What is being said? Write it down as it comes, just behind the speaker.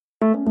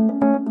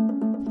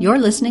You're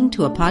listening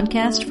to a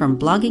podcast from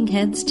Blogging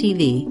Heads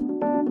TV.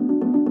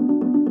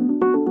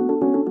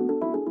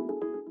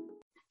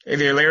 Hey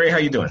there, Larry. How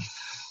you doing?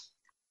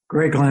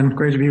 Great, Glenn.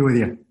 Great to be with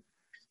you.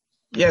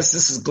 Yes,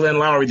 this is Glenn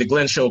Lowry, The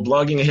Glenn Show,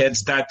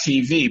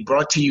 bloggingheads.tv,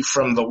 brought to you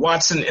from the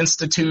Watson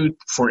Institute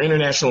for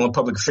International and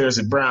Public Affairs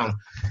at Brown.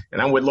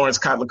 And I'm with Lawrence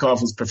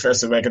Kotlikoff, who's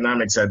professor of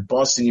economics at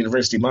Boston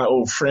University, my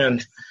old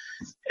friend.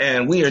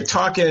 And we are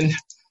talking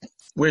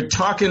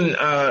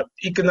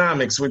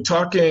economics, we're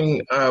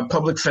talking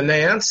public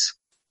finance,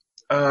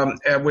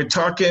 and we're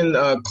talking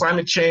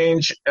climate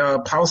change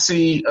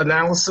policy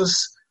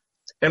analysis,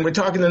 and we're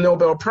talking the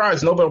Nobel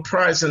Prize. Nobel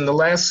Prize in the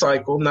last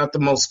cycle, not the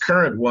most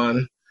current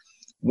one,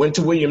 went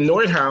to William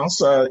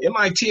Nordhaus,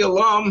 MIT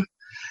alum.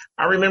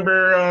 I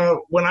remember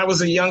when I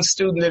was a young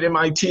student at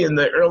MIT in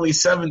the early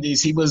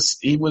 70s, he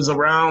was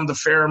around a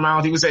fair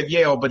amount. He was at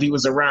Yale, but he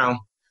was around.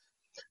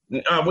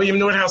 William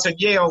Nordhaus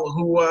at Yale,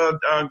 who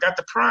got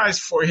the prize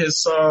for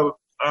his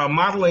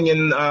modeling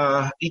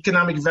and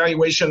economic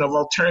evaluation of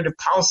alternative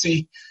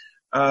policy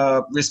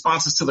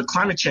responses to the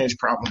climate change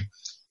problem.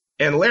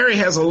 And Larry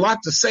has a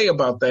lot to say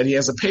about that. He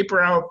has a paper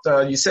out,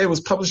 you say it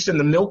was published in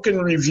the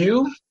Milken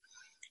Review?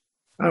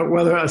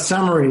 A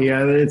summary.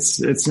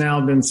 It's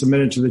now been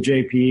submitted to the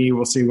JPE.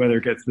 We'll see whether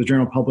it gets to the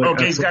Journal Public.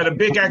 Okay, he's got a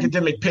big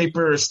academic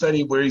paper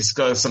study where he's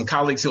got some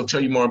colleagues. He'll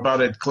tell you more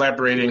about it,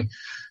 collaborating.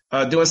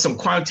 Doing some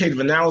quantitative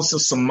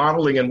analysis, some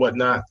modeling and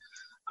whatnot.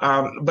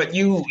 But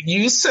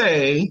you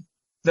say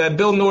that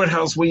Bill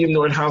Nordhaus, William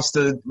Nordhaus,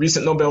 the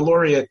recent Nobel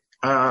laureate,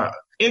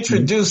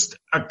 introduced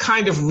a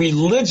kind of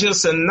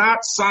religious and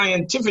not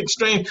scientific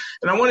strain.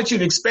 And I wanted you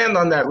to expand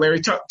on that,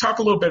 Larry. Talk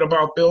a little bit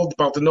about Bill,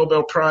 about the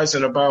Nobel Prize,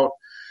 and about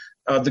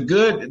the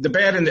good, the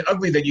bad, and the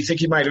ugly that you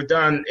think he might have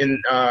done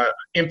in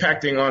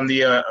impacting on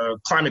the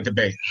climate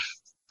debate.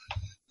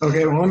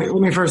 Okay, well, let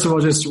me first of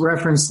all just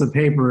reference the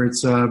paper.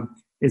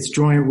 It's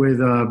joint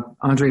with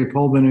Andrei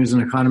Polbin, who's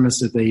an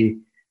economist at the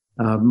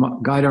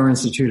Gaidar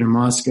Institute in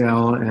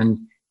Moscow, and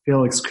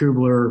Felix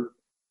Kubler,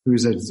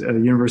 who's at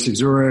the University of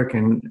Zurich,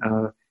 and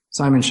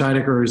Simon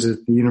Scheidecker, who's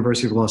at the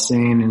University of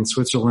Lausanne in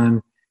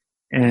Switzerland,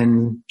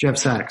 and Jeff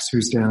Sachs,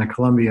 who's down at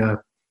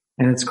Columbia.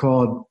 And it's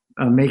called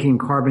Making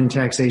Carbon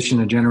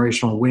Taxation a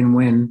Generational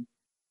Win-Win.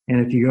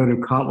 And if you go to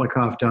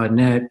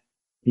kotlikoff.net,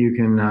 you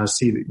can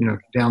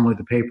download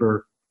the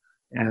paper.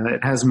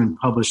 It hasn't been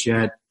published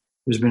yet.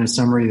 There's been a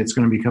summary that's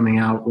going to be coming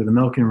out with a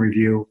Milken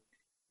Review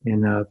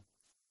in a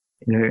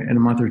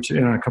month or two,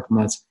 in a couple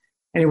months.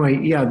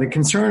 Anyway, yeah, the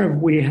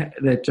concern we have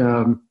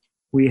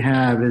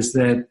is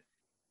that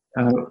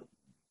Bill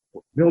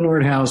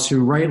Nordhaus,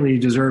 who rightly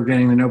deserved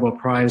getting the Nobel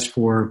Prize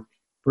for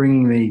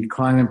bringing the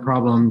climate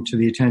problem to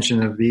the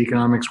attention of the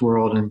economics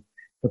world and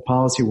the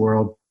policy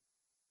world,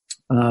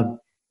 and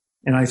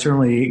I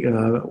certainly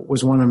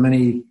was one of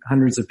many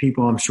hundreds of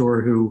people, I'm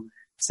sure, who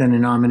send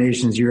in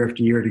nominations year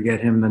after year to get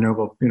him the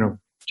Nobel, to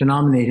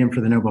nominate him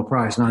for the Nobel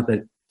Prize. Not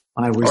that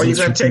I was. Oh, you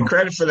got to take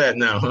credit for that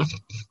now, huh?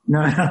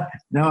 No,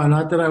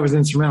 not that I was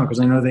instrumental, because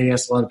I know they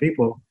asked a lot of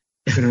people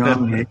to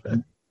nominate.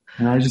 And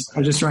I just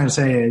trying to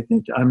say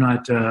that I'm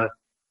not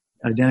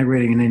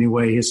denigrating in any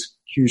way his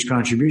huge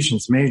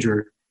contributions,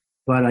 major,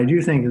 but I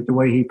do think that the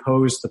way he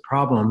posed the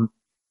problem,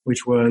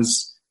 which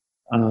was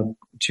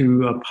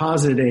to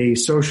posit a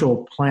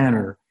social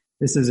planner.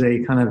 This is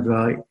a kind of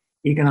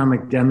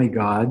economic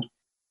demigod,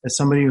 as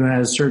somebody who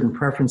has certain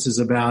preferences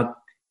about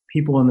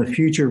people in the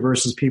future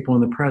versus people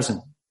in the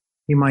present.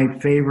 He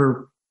might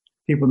favor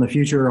people in the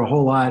future a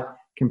whole lot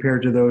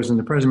compared to those in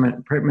the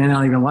present. May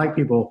not even like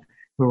people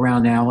who are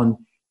around now,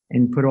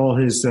 and put all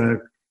his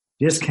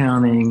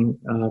discounting,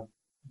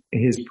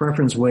 his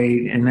preference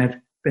weight, and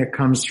that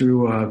comes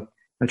through a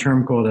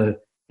term called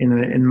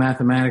in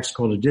mathematics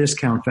called a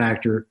discount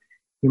factor.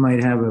 He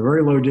might have a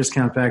very low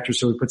discount factor,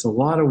 so he puts a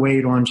lot of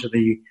weight onto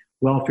the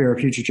welfare of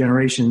future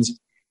generations.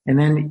 And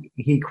then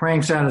he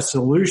cranks out a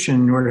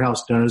solution,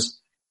 Nordhaus does,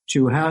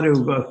 to how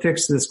to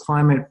fix this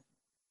climate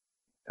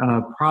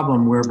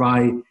problem,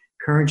 whereby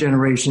current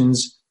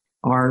generations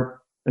are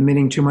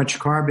emitting too much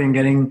carbon,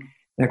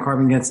 that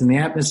carbon gets in the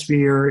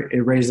atmosphere,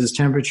 it raises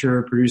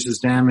temperature, produces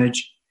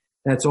damage.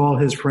 That's all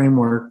his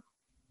framework.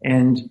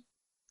 And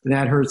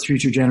that hurts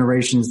future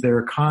generations, their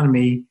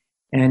economy.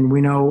 And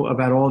we know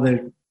about all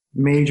the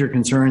major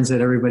concerns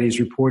that everybody's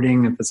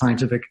reporting at the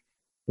scientific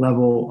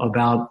level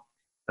about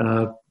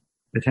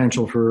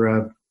potential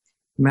for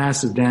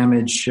massive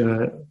damage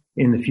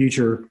in the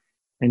future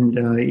and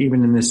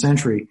even in this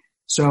century.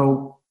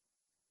 So,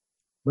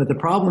 but the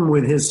problem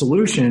with his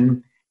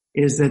solution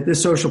is that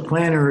this social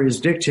planner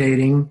is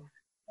dictating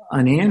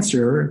an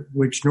answer,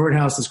 which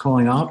Nordhaus is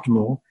calling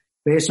optimal,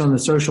 based on the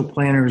social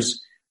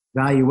planner's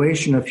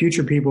valuation of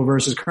future people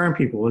versus current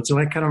people. It's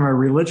like kind of a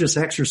religious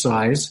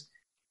exercise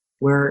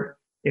where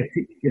if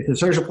the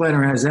social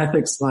planner has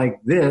ethics like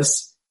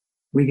this,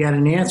 we get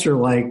an answer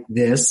like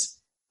this.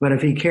 But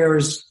if he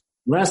cares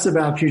less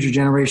about future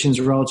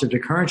generations relative to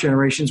current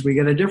generations, we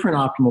get a different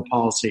optimal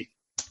policy.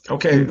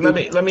 Okay,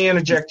 let me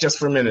interject just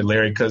for a minute,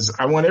 Larry, because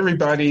I want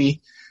everybody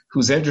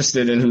who's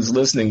interested and who's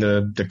listening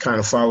to kind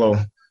of follow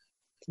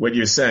what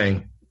you're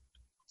saying.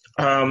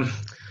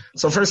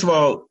 So first of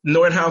all,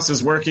 Nordhaus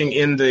is working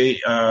in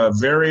the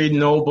very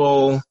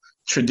noble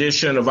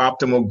tradition of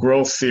optimal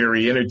growth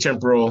theory,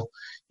 intertemporal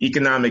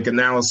economic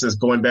analysis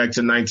going back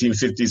to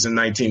 1950s and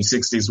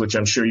 1960s, which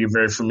I'm sure you're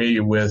very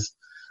familiar with.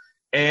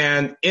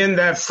 And in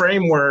that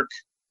framework,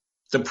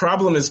 the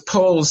problem is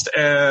posed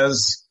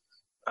as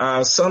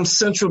some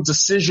central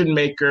decision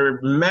maker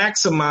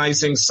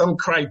maximizing some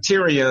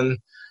criterion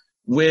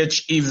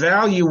which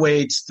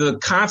evaluates the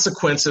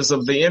consequences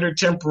of the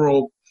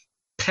intertemporal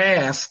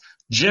path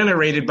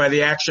generated by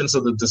the actions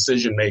of the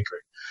decision maker.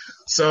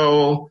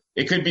 So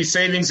it could be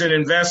savings and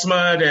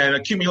investment and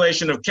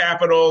accumulation of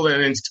capital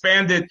and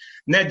expanded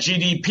net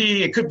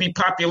GDP. It could be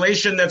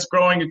population that's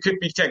growing. It could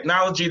be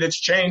technology that's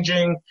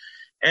changing.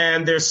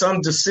 And there's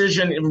some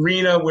decision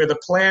arena where the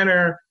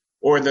planner,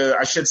 or the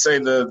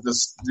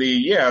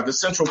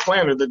central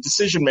planner, the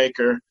decision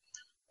maker,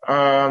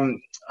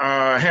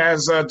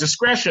 has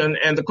discretion.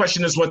 And the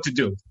question is what to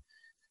do.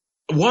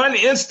 One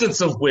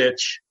instance of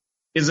which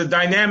is a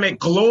dynamic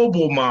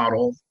global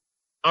model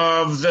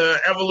of the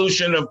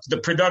evolution of the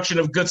production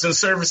of goods and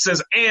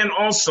services, and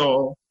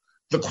also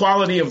the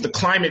quality of the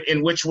climate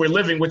in which we're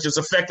living, which is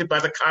affected by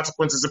the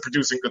consequences of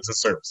producing goods and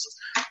services.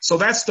 So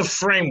that's the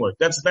framework.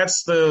 That's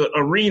the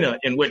arena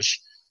in which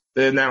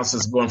the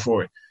analysis is going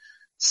forward.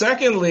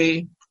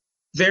 Secondly,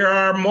 there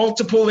are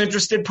multiple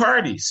interested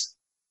parties.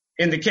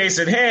 In the case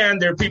at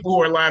hand, there are people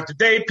who are alive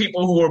today,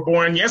 people who were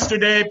born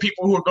yesterday,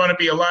 people who are going to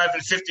be alive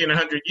in 50 and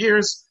 100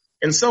 years,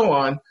 and so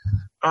on,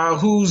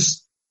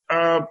 whose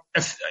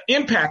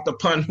impact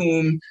upon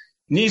whom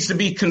needs to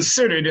be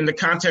considered in the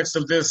context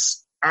of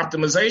this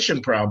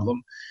optimization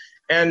problem.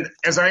 And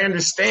as I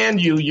understand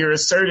you, you're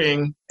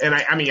asserting, and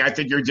I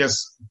think you're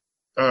just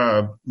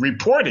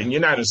reporting,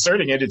 you're not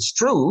asserting it, it's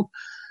true,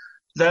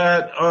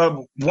 that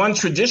one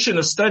tradition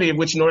of study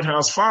which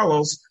Nordhaus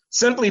follows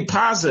simply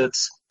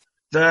posits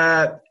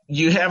that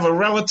you have a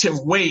relative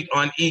weight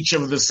on each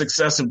of the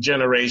successive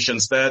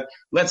generations that,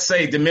 let's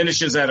say,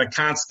 diminishes at a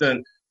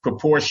constant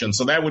proportion.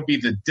 So that would be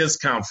the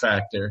discount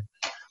factor.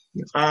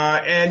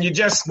 And you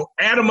just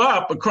add them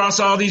up across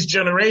all these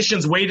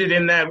generations weighted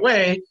in that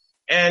way,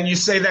 and you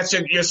say that's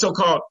your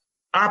so-called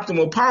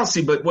optimal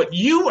policy. But what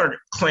you are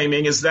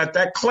claiming is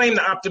that claim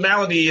to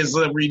optimality is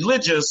a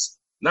religious,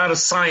 not a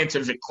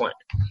scientific claim.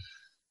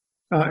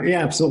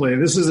 Yeah, absolutely.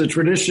 This is a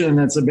tradition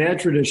that's a bad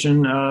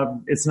tradition.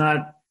 It's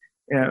not.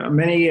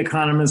 Many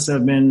economists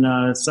have been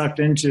sucked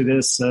into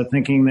this,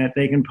 thinking that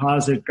they can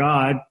posit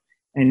God,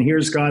 and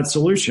here's God's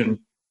solution.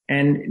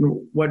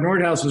 And what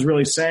Nordhaus was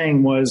really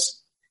saying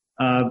was,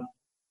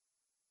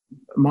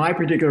 my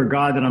particular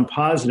God that I'm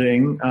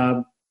positing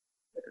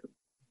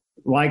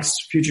likes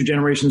future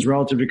generations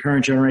relative to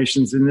current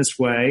generations in this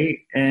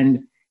way.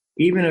 And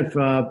even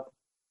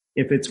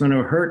if it's going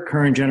to hurt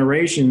current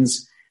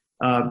generations,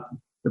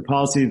 the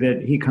policy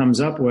that he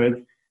comes up with,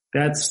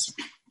 that's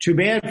too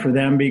bad for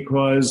them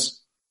because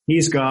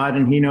he's God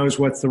and he knows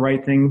what's the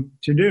right thing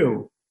to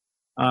do.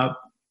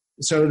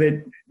 So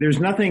that there's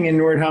nothing in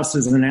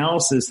Nordhaus's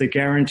analysis that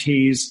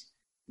guarantees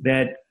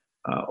that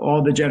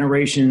all the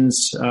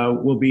generations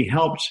will be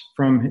helped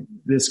from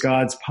this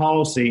God's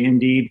policy.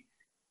 Indeed,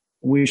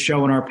 we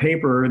show in our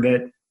paper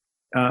that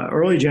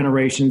early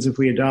generations, if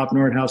we adopt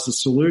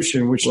Nordhaus's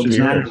solution, which does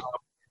not,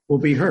 will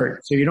be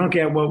hurt. So you don't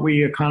get what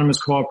we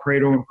economists call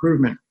Pareto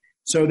improvement.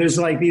 So there's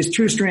like these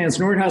two strands.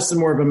 Nordhaus is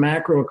more of a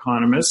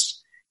macroeconomist,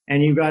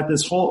 and you've got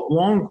this whole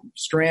long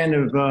strand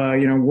of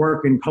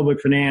work in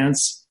public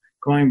finance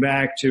going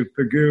back to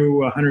Pigou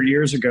 100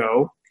 years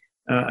ago,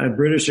 a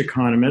British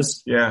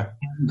economist. Yeah.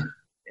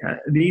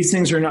 These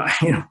things are not,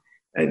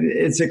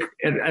 it's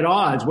at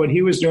odds. What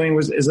he was doing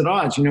is at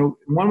odds.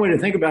 One way to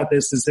think about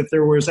this is if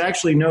there was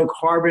actually no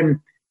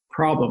carbon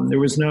problem, there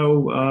was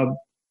no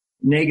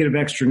negative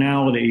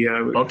externality.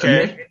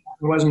 It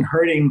wasn't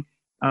hurting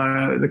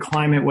the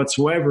climate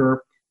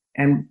whatsoever.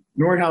 And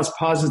Nordhaus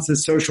posits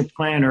this social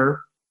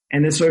planner,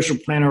 and this social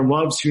planner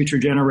loves future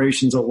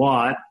generations a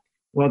lot.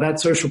 Well, that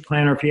social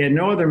planner, if he had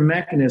no other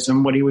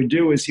mechanism, what he would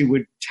do is he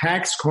would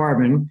tax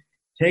carbon,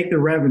 take the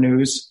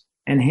revenues,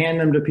 and hand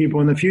them to people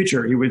in the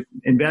future. He would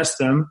invest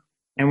them,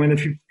 and when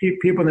the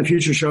people in the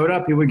future showed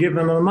up, he would give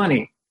them the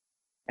money.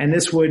 And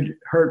this would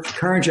hurt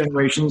current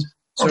generations.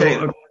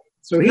 I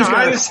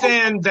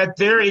understand that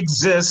there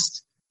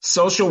exist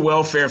social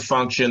welfare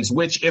functions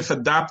which, if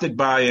adopted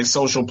by a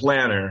social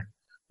planner,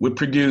 would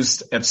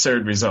produce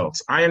absurd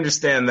results. I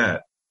understand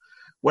that.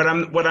 What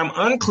I'm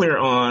unclear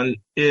on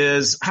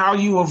is how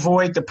you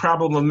avoid the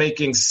problem of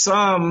making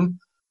some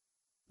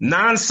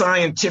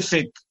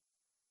non-scientific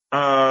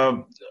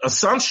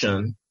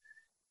assumption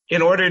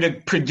in order to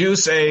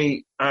produce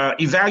a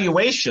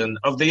evaluation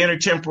of the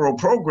intertemporal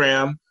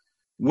program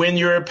when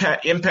you're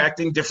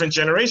impacting different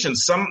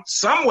generations.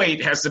 Some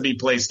weight has to be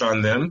placed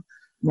on them.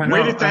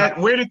 Where did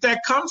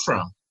that come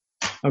from?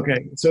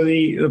 Okay, so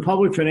the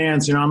public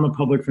finance, I'm a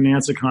public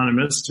finance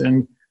economist,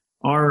 and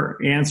our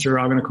answer,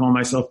 I'm going to call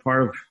myself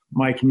part of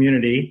my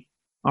community,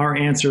 our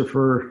answer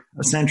for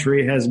a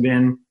century has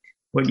been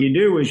what you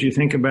do is you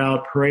think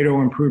about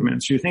Pareto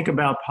improvements. You think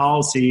about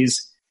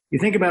policies you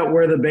think about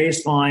where the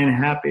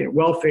baseline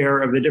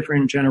welfare of the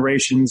different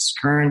generations,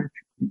 current,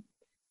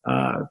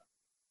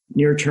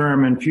 near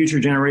term and future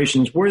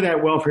generations, where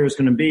that welfare is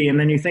going to be. And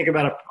then you think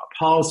about a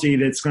policy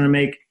that's going to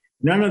make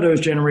none of those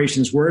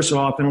generations worse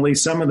off and at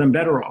least some of them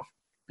better off.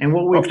 And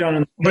what we've done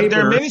in the paper— But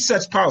there are many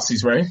such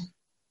policies, right?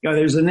 Yeah,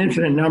 there's an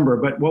infinite number.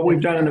 But what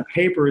we've done in the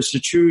paper is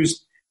to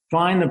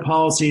find the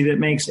policy that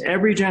makes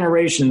every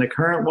generation, the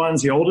current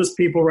ones, the oldest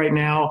people right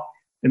now,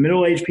 the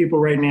middle-aged people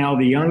right now,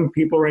 the young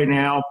people right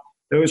now,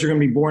 those are going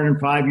to be born in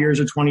 5 years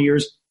or 20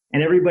 years,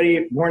 and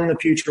everybody born in the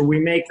future, we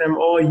make them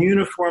all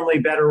uniformly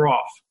better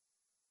off.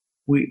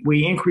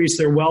 We increase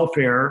their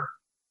welfare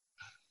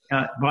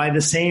by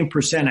the same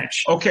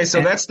percentage. Okay,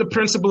 so that's the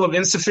principle of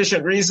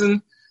insufficient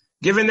reason.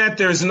 Given that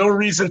there's no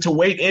reason to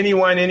weight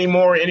anyone any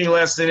more, any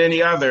less than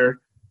any other,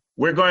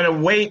 we're going to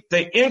weight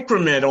the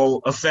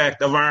incremental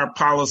effect of our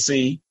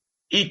policy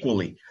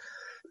equally.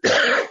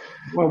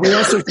 Well, we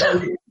also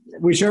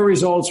we show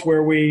results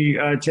where we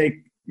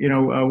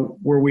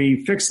where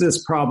we fix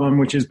this problem,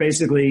 which is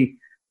basically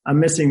a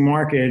missing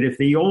market. If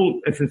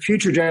the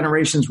future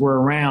generations were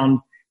around,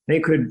 they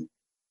could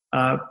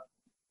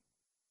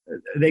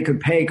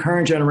pay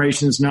current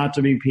generations not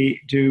to be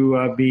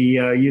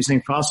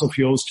using fossil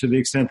fuels to the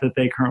extent that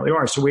they currently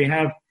are. So we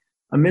have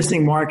a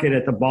missing market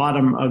at the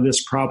bottom of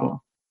this problem.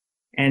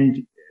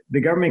 And the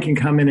government can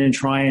come in and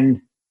try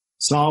and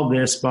solve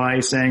this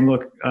by saying,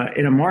 look,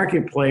 in a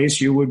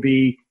marketplace, you would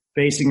be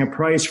facing a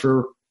price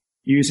for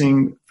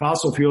using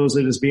fossil fuels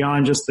that is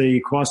beyond just the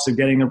cost of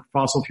getting the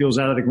fossil fuels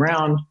out of the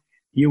ground.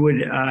 You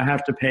would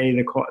have to pay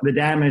the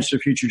damage to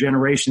future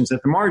generations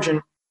at the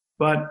margin.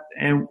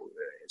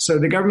 So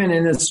the government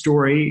in this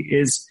story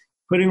is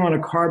putting on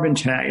a carbon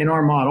tax, in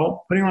our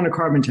model, putting on a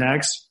carbon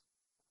tax,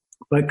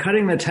 but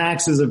cutting the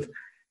taxes of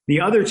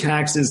the other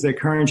taxes that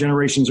current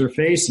generations are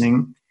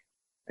facing,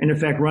 in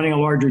effect running a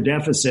larger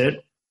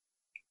deficit,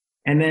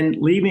 and then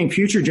leaving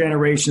future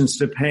generations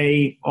to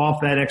pay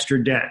off that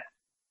extra debt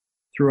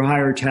through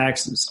higher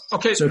taxes.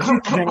 Okay, so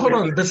hold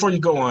on. Before you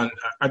go on,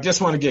 I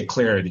just want to get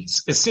clarity.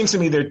 It seems to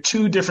me there are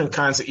two different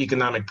kinds of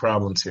economic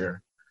problems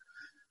here.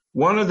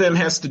 One of them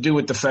has to do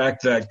with the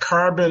fact that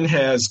carbon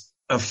has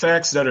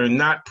effects that are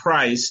not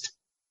priced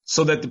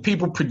so that the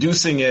people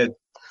producing it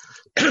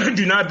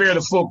do not bear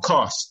the full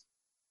cost.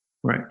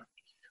 Right.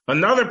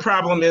 Another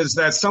problem is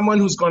that someone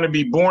who's going to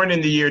be born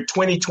in the year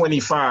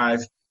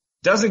 2025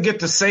 doesn't get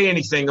to say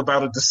anything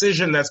about a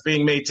decision that's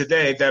being made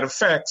today that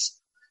affects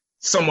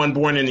someone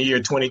born in the year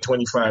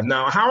 2025.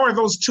 Now, how are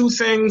those two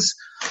things?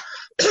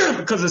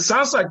 Because it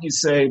sounds like you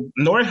say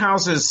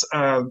Nordhaus's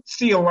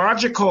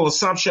theological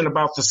assumption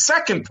about the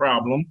second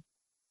problem,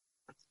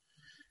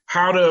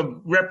 how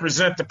to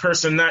represent the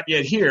person not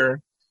yet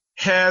here,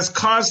 has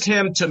caused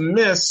him to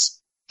miss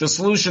the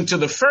solution to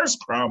the first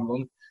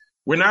problem.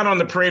 We're not on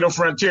the Pareto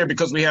frontier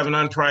because we have an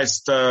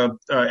unpriced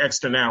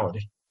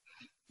externality.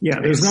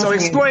 Yeah. So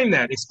explain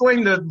that.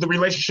 Explain the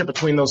relationship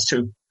between those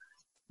two.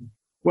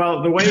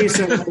 Well, the way he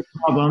says the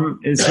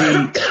problem is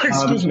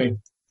Excuse me.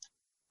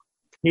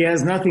 He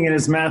has nothing in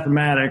his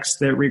mathematics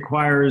that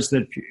requires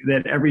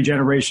that every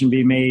generation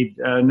be made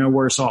no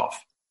worse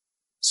off.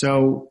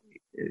 So,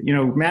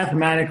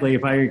 mathematically,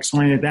 if I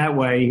explain it that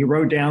way, he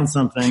wrote down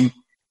something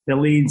that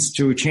leads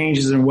to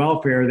changes in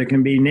welfare that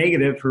can be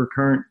negative for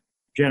current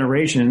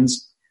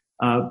generations.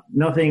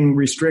 Nothing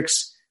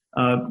restricts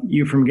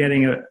you from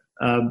getting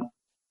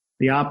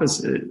the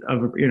opposite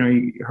of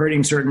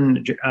hurting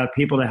certain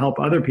people to help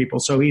other people.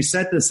 So he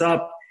set this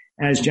up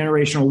as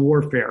generational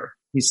warfare.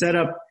 He set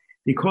up,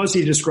 because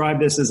he described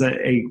this as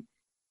in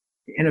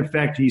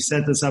effect, he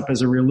set this up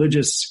as a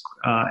religious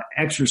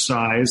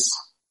exercise.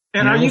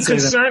 And are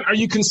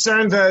you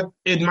concerned that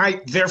it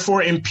might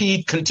therefore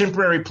impede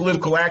contemporary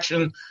political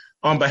action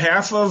on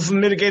behalf of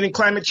mitigating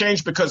climate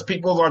change, because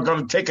people are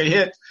going to take a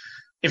hit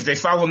if they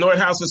follow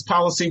Nordhaus's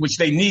policy, which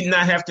they need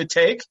not have to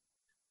take?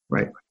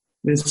 Right.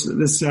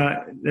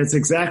 That's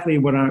exactly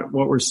what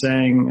we're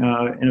saying,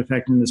 in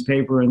effect, in this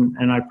paper.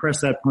 And I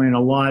press that point a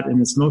lot in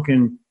this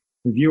Milken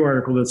Review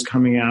article that's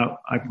coming out.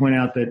 I point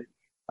out that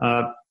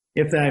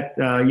if that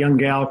young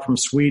gal from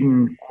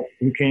Sweden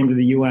who came to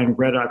the UN,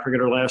 Greta, I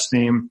forget her last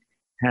name,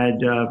 had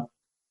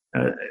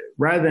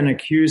rather than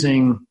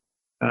accusing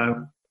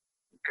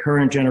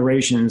current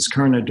generations,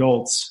 current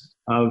adults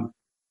of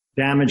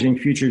damaging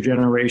future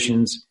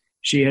generations,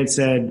 she had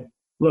said,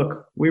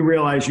 look, we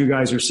realize you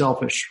guys are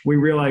selfish. We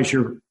realize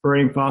you're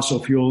burning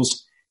fossil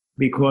fuels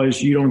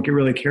because you don't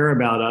really care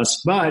about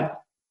us, but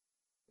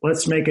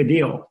let's make a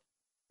deal.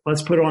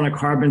 Let's put on a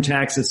carbon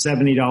tax at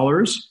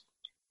 $70.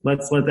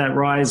 Let's let that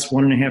rise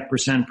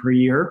 1.5% per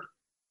year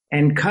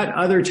and cut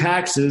other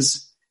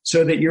taxes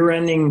so that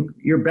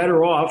you're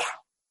better off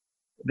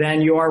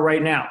than you are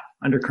right now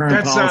under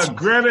current policy. That's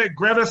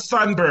Greta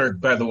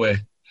Thunberg, by the way.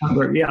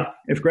 Yeah.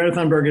 If Greta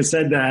Thunberg has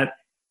said that,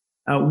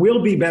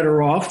 we'll be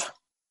better off.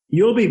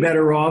 You'll be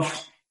better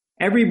off.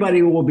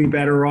 Everybody will be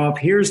better off.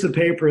 Here's the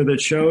paper that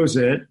shows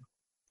it.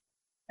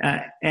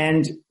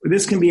 And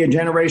this can be a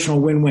generational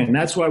win-win.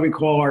 That's why we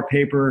call our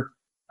paper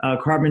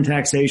carbon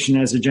taxation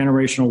as a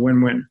generational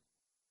win-win.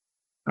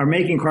 are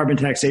making carbon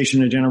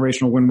taxation a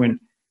generational win-win.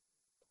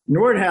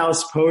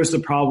 Nordhaus posed the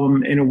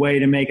problem in a way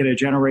to make it a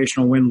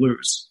generational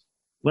win-lose.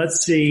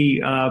 Let's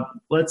see.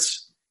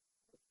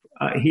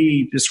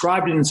 He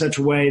described it in such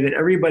a way that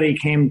everybody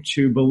came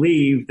to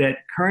believe that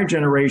current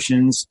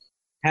generations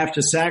have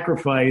to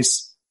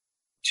sacrifice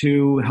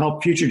to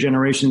help future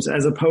generations,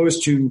 as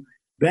opposed to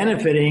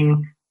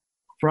benefiting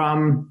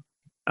from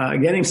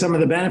getting some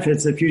of the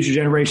benefits that future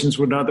generations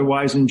would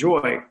otherwise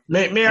enjoy.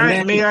 May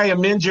I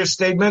amend your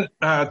statement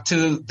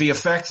to the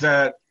effect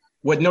that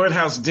what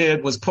Nordhaus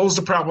did was pose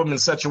the problem in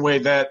such a way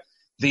that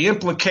the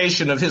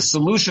implication of his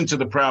solution to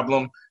the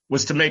problem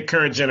was to make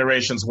current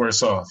generations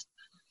worse off?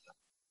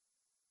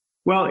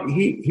 Well,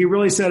 he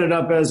really set it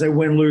up as a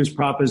win-lose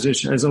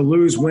proposition, as a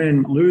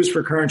lose-win, lose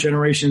for current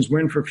generations,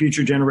 win for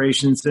future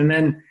generations. And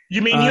then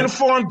you mean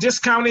uniform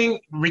discounting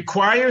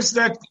requires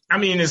that? I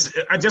mean,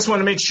 I just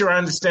want to make sure I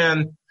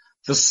understand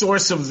the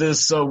source of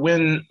this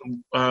win-lose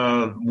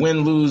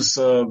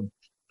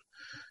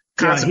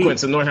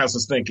consequence of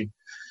Nordhaus's thinking.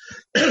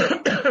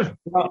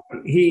 Well,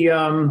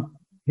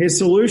 his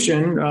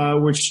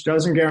solution, which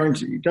doesn't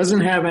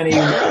have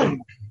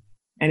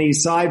any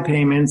side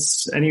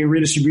payments, any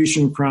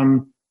redistribution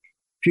from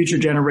future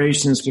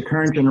generations to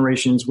current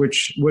generations,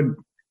 which would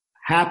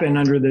happen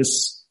under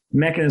this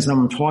mechanism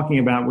I'm talking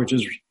about, which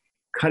is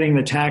cutting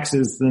the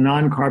taxes, the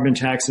non-carbon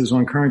taxes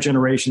on current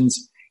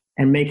generations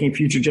and making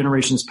future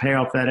generations pay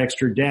off that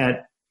extra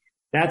debt.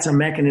 That's a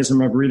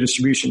mechanism of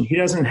redistribution. He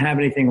doesn't have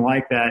anything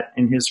like that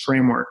in his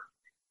framework.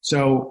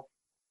 So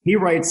he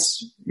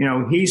writes,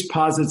 he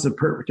posits a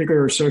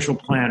particular social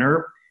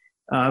planner,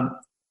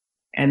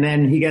 and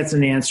then he gets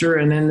an answer.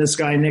 And then this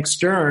guy, Nick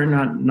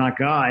Stern, not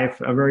Guy,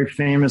 a very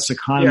famous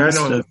economist,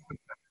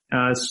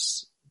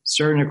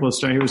 Sir Nicholas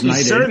Stern, he was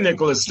knighted. Sir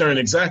Nicholas Stern,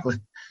 exactly.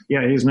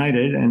 Yeah, he's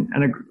knighted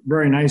and a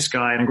very nice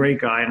guy and a great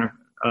guy. And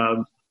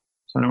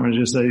so I don't want to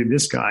just say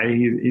this guy.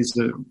 He's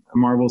a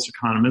marvelous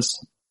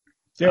economist.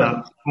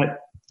 Yeah.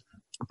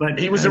 But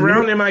he was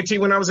around MIT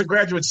when I was a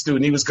graduate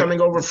student. He was coming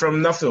over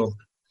from Nuffield.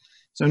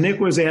 So Nick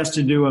was asked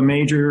to do a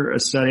major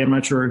study. I'm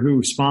not sure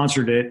who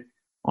sponsored it,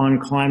 on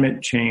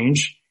climate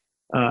change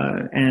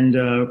and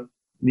the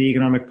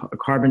economic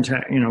carbon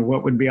tax.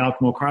 What would be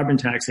optimal carbon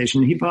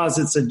taxation? He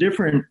posits a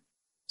different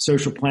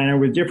social planner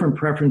with different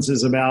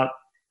preferences about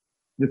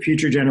the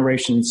future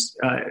generations.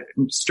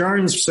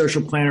 Stern's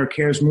social planner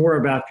cares more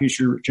about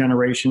future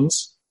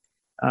generations.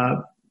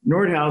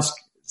 Nordhaus's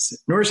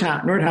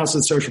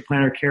social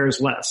planner cares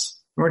less.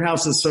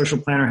 Nordhaus's social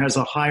planner has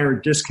a higher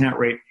discount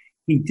rate.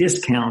 He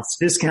discounts.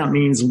 Discount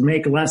means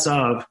make less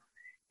of.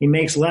 He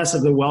makes less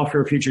of the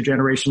welfare of future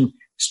generation.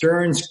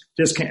 Stern's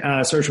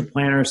social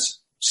planner,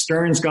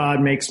 Stern's God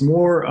makes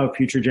more of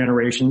future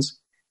generations.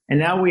 And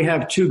now we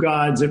have two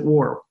gods at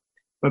war.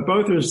 But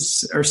both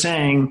are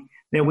saying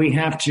that we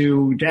have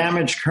to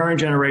damage current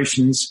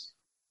generations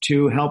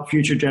to help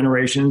future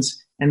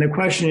generations. And the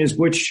question is,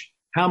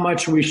 how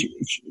much is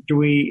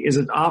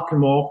it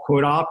optimal,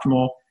 quote,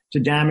 optimal, to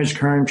damage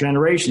current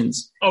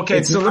generations?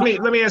 Okay, so let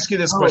me ask you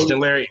this question,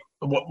 Larry.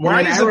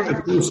 Why is Arrow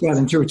got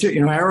into it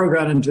too? Arrow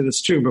got into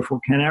this too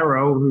before Ken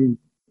Arrow, who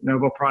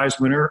Nobel Prize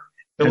winner,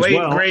 the late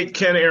great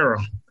Ken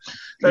Arrow.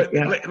 Let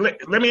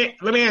me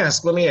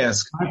ask.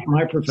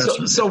 My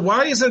professor. So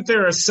why isn't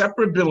there a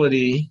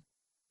separability?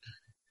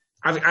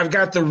 I've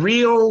got the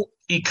real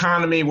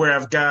economy where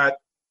I've got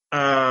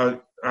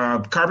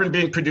carbon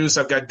being produced,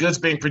 I've got goods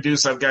being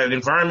produced, I've got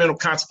environmental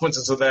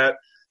consequences of that.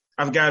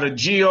 I've got a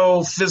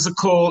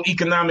geophysical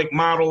economic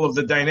model of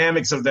the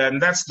dynamics of that,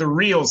 and that's the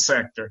real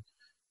sector.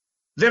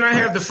 Then I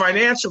have the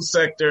financial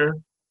sector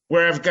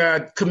where I've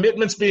got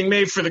commitments being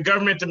made for the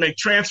government to make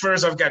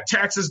transfers. I've got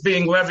taxes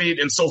being levied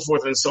and so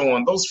forth and so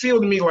on. Those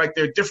feel to me like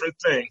they're different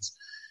things.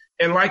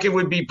 And like it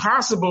would be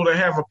possible to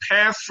have a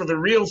path for the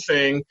real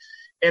thing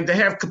and to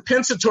have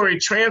compensatory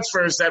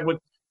transfers that would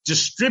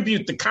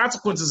distribute the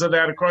consequences of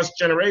that across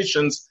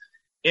generations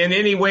in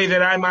any way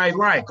that I might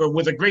like or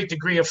with a great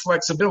degree of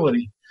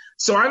flexibility.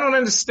 So I don't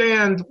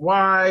understand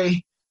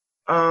why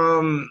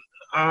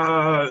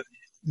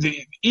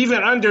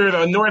even under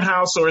a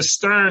Nordhaus or a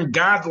Stern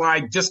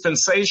godlike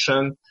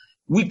dispensation,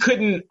 we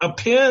couldn't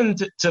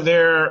append to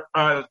their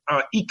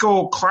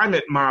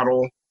eco-climate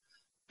model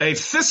a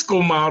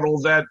fiscal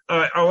model that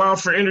allowed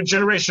for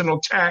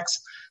intergenerational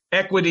tax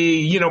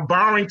equity,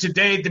 borrowing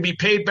today to be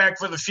paid back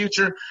for the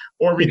future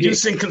or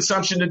reducing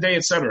consumption today,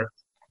 et cetera.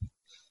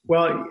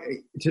 Well,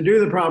 to do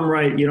the problem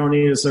right, you don't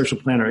need a social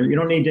planner. You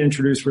don't need to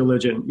introduce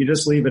religion. You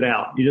just leave it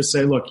out. You just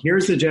say, look,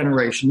 here's the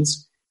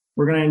generations.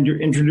 We're going to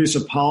introduce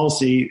a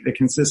policy that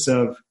consists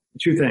of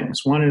two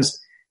things. One is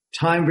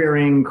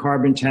time-varying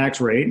carbon tax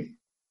rate.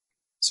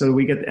 So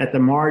we get at the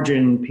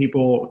margin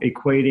people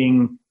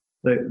equating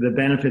the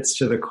benefits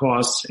to the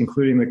costs,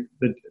 including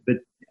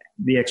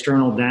the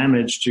external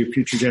damage to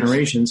future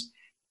generations.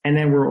 And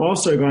then we're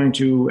also going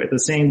to, at the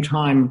same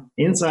time,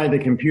 inside the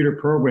computer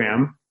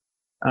program,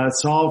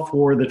 solve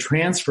for the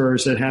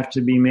transfers that have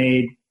to be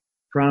made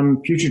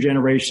from future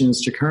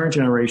generations to current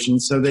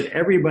generations so that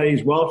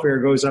everybody's welfare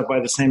goes up by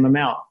the same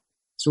amount.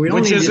 So we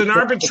don't Which need is to- an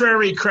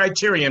arbitrary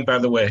criterion, by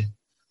the way.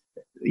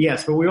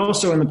 Yes, but we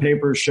also in the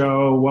paper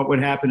show what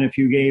would happen if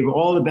you gave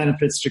all the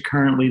benefits to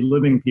currently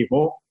living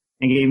people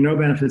and gave no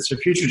benefits to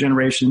future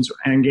generations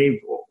and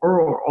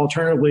or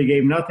alternatively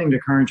gave nothing to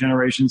current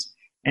generations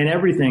and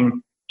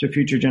everything to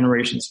future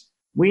generations.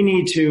 We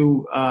need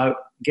to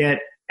get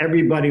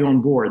everybody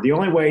on board. The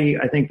only way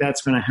I think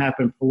that's going to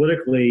happen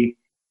politically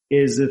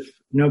is if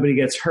nobody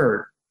gets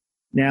hurt.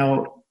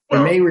 Now, it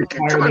may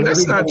require... Come on,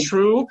 that's not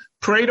true.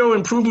 Pareto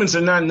improvements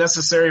are not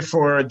necessary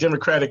for a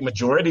Democratic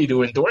majority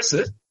to endorse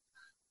it.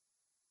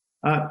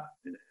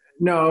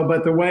 No,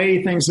 but the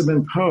way things have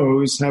been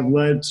posed have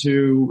led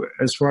to,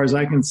 as far as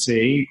I can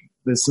see,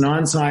 this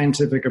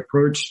non-scientific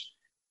approach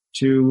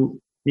to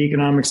the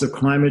economics of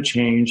climate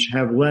change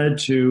have led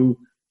to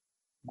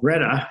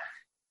Greta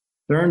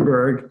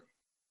Thunberg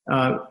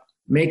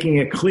making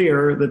it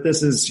clear that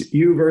this is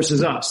you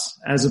versus us,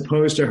 as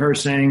opposed to her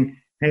saying,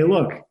 hey,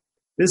 look,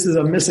 this is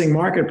a missing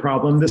market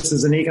problem. This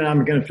is an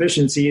economic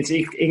inefficiency. It's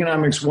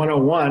economics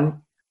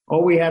 101.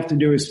 All we have to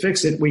do is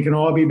fix it. We can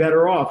all be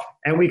better off.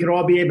 And we can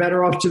all be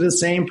better off to the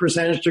same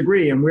percentage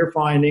degree. And we're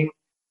finding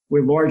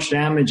with large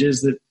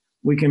damages that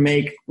we can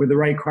make with the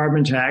right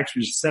carbon tax,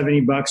 which is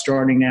 $70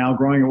 starting now,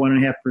 growing at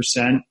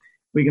 1.5%.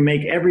 We can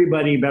make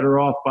everybody better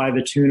off by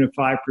the tune of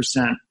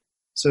 5%.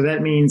 So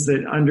that means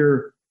that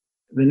under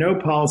the no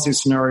policy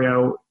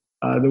scenario,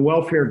 the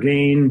welfare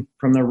gain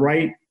from the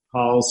right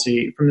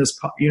policy, from this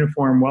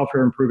uniform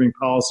welfare improving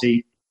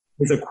policy,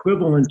 is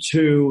equivalent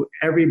to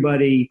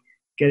everybody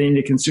getting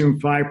to consume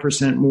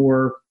 5%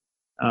 more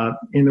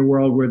in the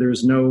world where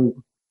there's no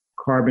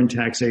carbon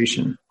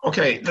taxation.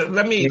 Okay,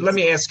 let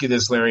me ask you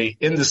this, Larry,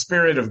 in the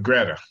spirit of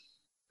Greta.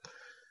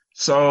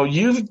 So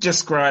you've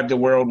described a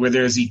world where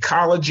there's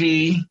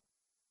ecology,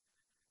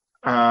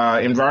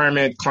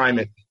 environment,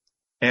 climate,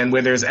 and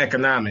where there's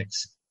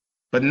economics,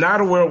 but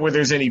not a world where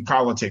there's any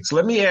politics.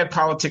 Let me add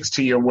politics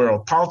to your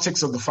world.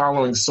 Politics of the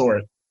following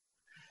sort.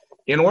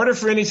 In order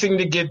for anything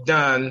to get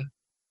done,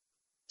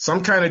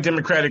 some kind of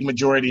Democratic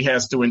majority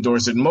has to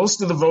endorse it.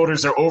 Most of the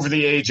voters are over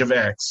the age of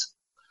X.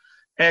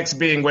 X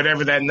being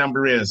whatever that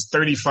number is,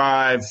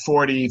 35,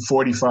 40,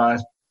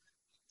 45.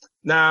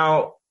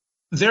 Now,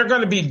 they're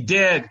going to be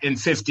dead in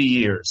 50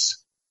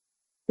 years.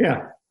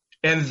 Yeah.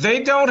 And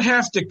they don't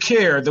have to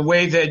care the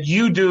way that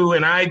you do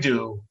and I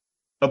do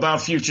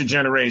about future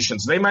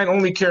generations. They might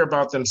only care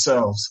about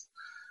themselves.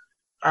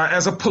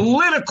 As a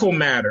political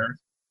matter,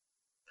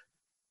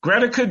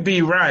 Greta could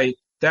be right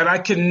that I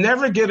can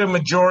never get a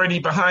majority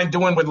behind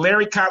doing what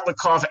Larry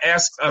Kotlikoff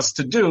asked us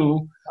to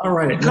do. All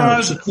right.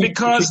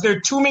 Because there are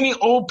too many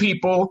old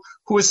people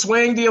who are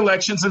swaying the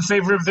elections in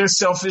favor of their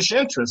selfish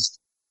interests.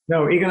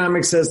 No,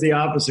 economics says the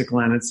opposite,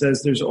 Glenn. It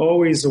says there's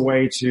always a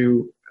way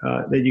to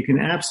that you can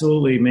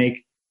absolutely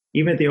make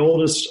even the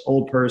oldest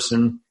old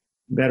person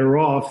better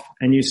off.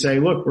 And you say,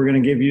 look, we're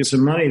going to give you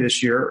some money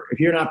this year. If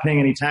you're not paying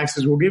any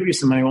taxes, we'll give you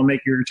some money. We'll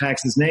make your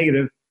taxes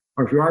negative.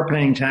 Or if you are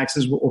paying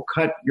taxes, we'll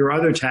cut your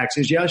other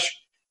taxes. Yes,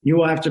 you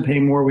will have to pay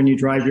more when you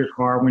drive your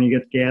car, when you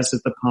get gas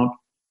at the pump,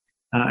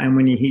 and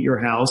when you heat your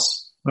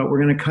house. But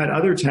we're going to cut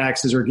other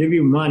taxes or give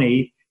you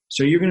money.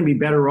 So you're going to be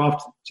better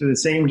off to the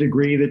same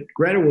degree that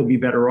Greta will be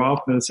better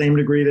off, to the same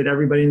degree that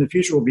everybody in the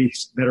future will be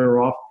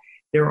better off.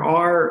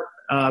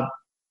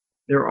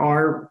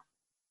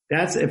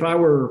 That's if I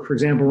were, for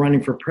example,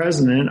 running for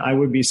president, I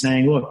would be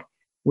saying, look,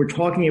 we're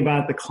talking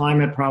about the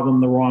climate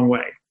problem the wrong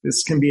way.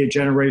 This can be a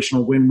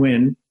generational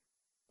win-win.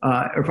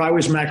 If I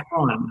was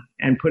Macron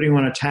and putting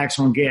on a tax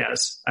on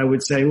gas, I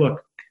would say,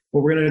 look,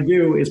 what we're going to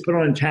do is put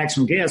on a tax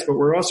on gas, but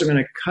we're also going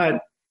to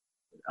cut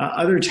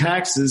other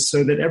taxes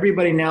so that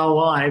everybody now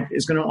alive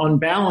is going to, on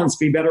balance,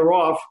 be better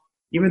off,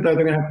 even though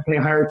they're going to have to pay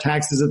higher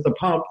taxes at the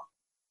pump.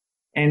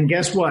 And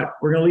guess what?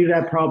 We're going to leave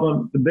that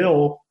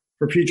bill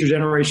for future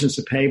generations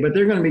to pay, but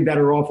they're going to be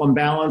better off on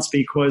balance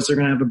because they're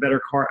going to have a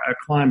better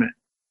climate.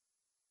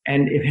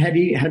 And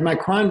had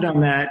Macron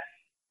done that,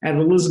 had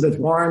Elizabeth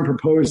Warren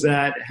proposed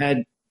that,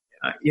 had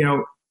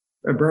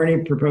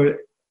Bernie proposed,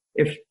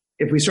 if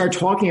we start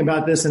talking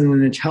about this in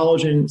an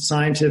intelligent,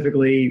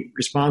 scientifically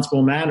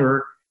responsible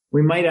manner,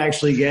 we might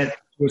actually get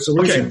to a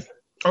solution.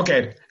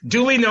 Okay.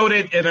 Duly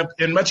noted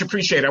and much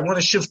appreciated. I want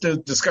to shift the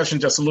discussion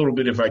just a little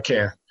bit if I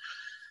can.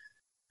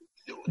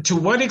 To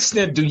what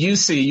extent do you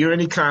see, you're an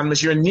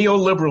economist, you're a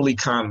neoliberal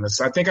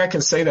economist. I think I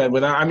can say that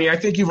I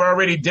think you've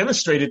already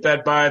demonstrated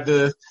that by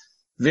the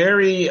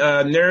very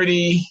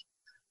nerdy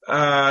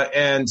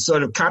and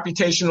sort of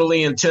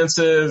computationally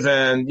intensive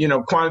and,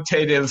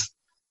 quantitative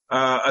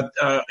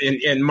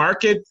and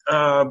market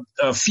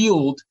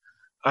fueled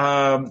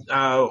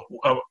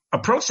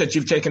approach that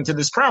you've taken to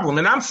this problem.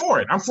 And I'm for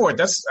it. I'm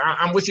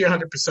with you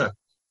 100%.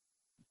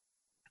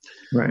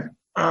 Right.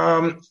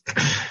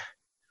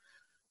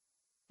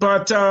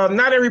 But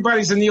not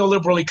everybody's a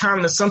neoliberal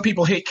economist. Some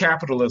people hate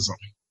capitalism.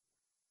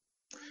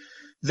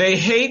 They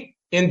hate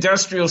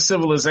industrial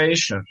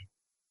civilization.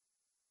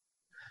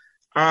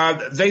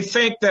 They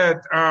think that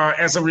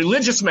as a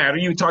religious matter,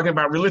 you were talking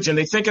about religion,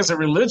 they think as a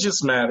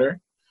religious matter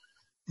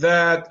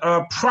that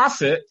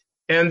profit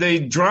and the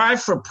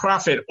drive for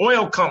profit,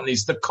 oil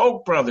companies, the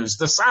Koch brothers,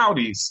 the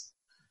Saudis,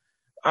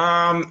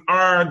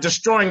 are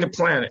destroying the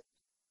planet.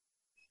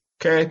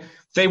 Okay?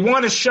 They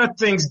want to shut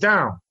things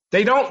down.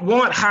 They don't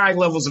want high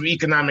levels of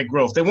economic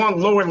growth. They want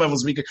lower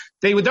levels of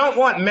They don't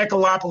want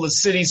megalopolis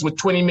cities with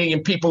 20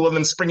 million people of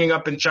them springing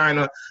up in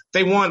China.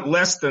 They want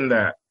less than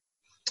that.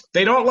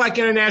 They don't like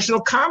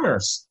international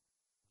commerce.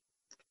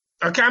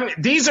 Okay?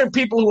 These are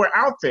people who are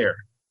out there.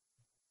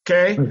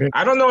 Okay?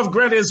 I don't know if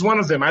Greta is one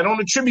of them. I don't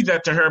attribute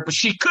that to her, but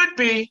she could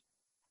be.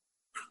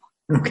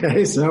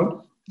 Okay,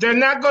 so? They're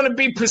not going to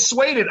be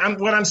persuaded.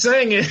 What I'm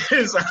saying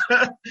is,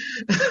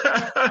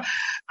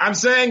 I'm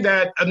saying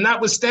that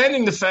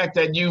notwithstanding the fact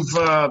that you've,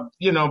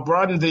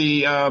 broadened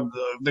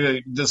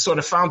the sort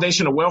of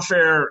foundation of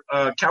welfare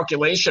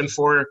calculation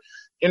for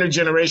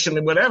intergenerational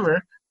and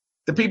whatever,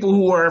 the people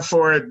who are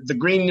for the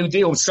Green New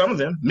Deal, some of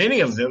them, many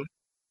of them,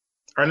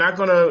 they're not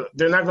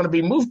going to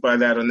be moved by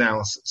that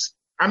analysis.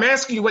 I'm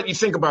asking you what you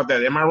think about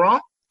that. Am I wrong?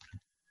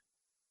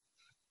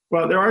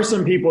 Well, there are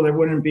some people that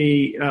wouldn't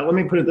be, let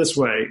me put it this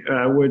way,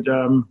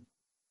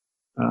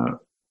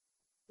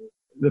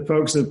 the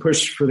folks that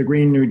push for the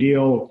Green New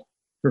Deal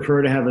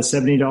prefer to have a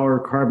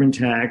 $70 carbon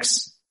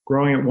tax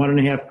growing at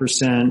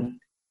 1.5%,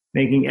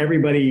 making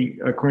everybody,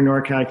 according to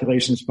our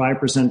calculations,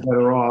 5%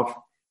 better off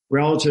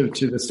relative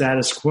to the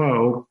status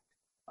quo.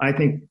 I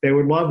think they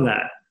would love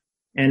that.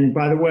 And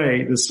by the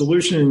way, the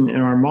solution in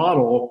our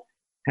model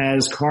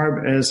has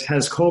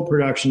coal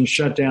production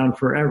shut down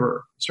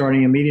forever,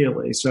 starting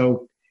immediately.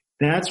 So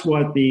that's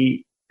what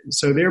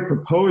their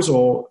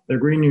proposal, the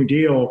Green New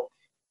Deal,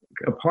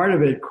 a part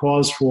of it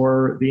calls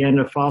for the end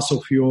of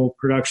fossil fuel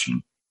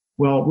production.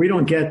 Well, we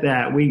don't get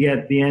that. We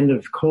get the end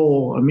of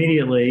coal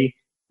immediately.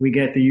 We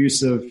get the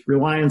use of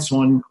reliance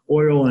on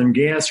oil and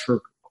gas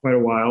for quite a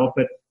while,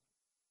 but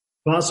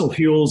fossil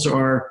fuels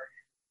are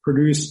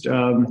produced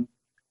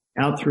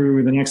out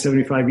through the next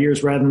 75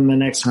 years rather than the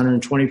next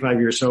 125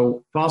 years.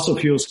 So fossil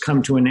fuels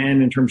come to an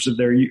end in terms of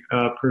their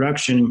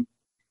production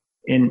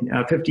in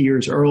 50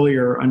 years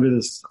earlier under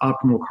this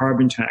optimal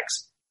carbon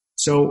tax.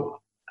 So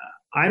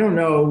I don't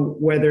know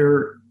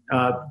whether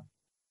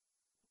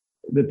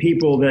the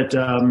people that,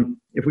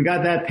 if we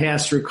got that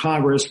passed through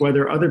Congress,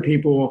 whether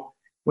people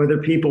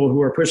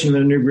who are pushing the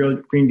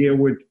new Green Deal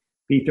would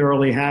be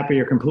thoroughly happy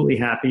or completely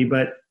happy,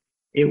 but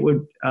it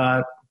would,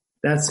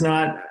 that's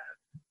not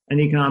an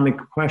economic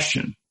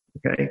question.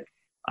 Okay.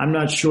 I'm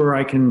not sure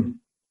I can,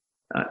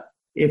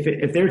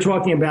 if they're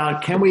talking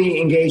about, can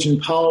we engage in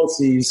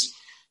policies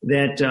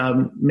that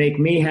make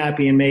me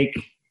happy and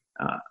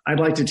I'd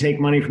like to take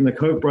money from the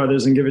Koch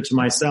brothers and give it to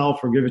myself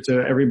or give it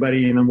to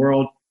everybody in the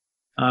world.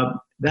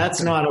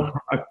 That's not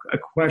a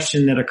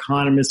question that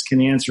economists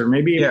can answer.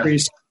 Maybe a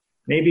priest,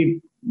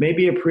 maybe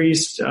a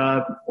priest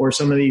or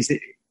some of these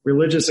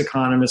religious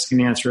economists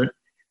can answer it,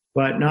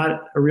 but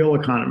not a real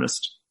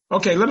economist.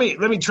 Okay, let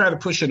me try to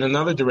push it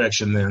another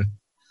direction then.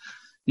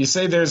 You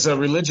say there's a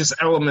religious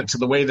element to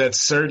the way that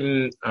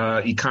certain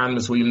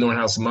economists, William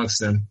Nordhaus amongst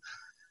them,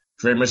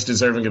 very much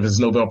deserving of his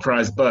Nobel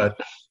Prize, but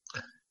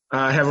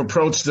have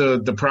approached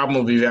the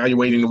problem of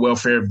evaluating the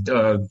welfare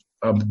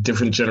of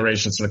different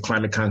generations in the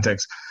climate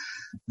context.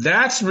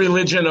 That's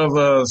religion of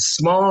a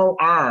small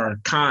r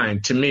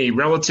kind to me,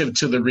 relative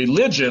to the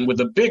religion with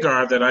a big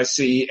R that I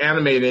see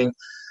animating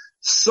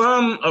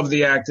some of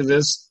the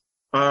activists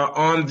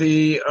on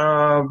the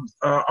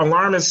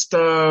alarmist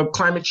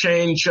climate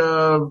change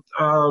kind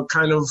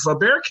of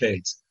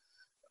barricades.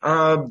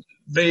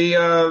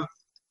 The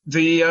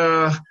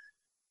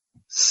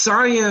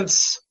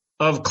science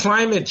of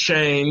climate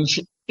change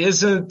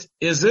is it?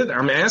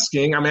 I'm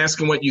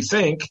asking what you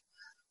think,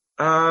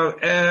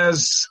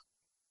 as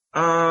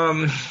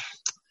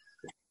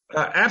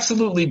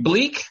absolutely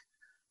bleak.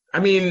 I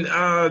mean,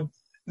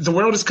 the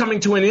world is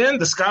coming to an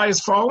end. The sky is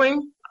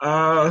falling.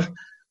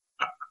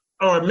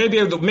 Or maybe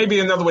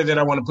another way that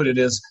I want to put it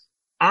is,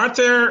 aren't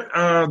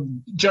there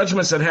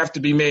judgments that have to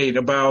be made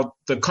about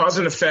the cause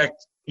and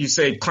effect? You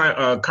say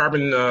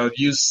carbon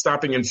use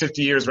stopping in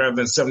 50 years rather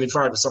than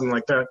 75 or something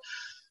like that.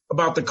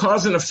 About the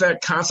cause and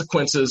effect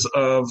consequences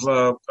of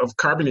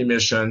carbon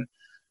emission,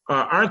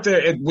 aren't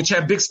there, which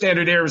have big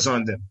standard errors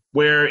on them,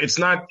 where it's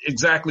not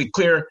exactly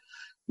clear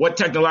what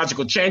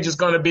technological change is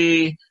going to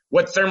be,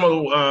 what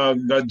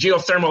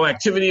geothermal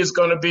activity is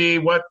going to be,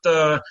 what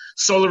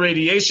solar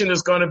radiation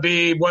is going to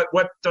be, what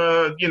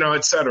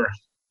et cetera.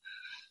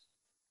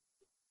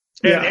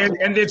 Yeah.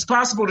 And it's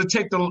possible to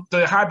take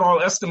the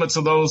highball estimates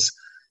of those,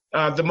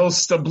 the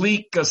most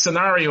oblique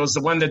scenarios,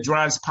 the one that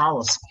drives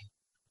policy.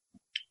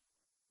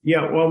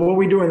 Yeah, well, what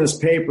we do in this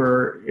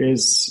paper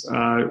is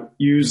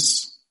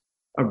use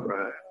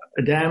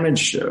a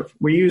damage.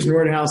 We use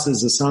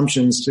Nordhaus's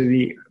assumptions to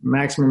the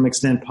maximum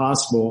extent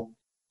possible,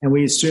 and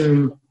we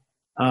assume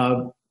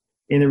in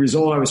the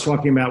result I was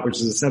talking about, which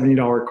is a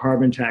 $70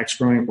 carbon tax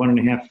growing at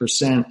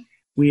 1.5%,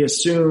 we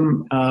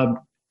assume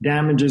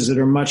damages that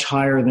are much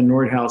higher than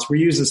Nordhaus. We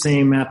use the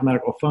same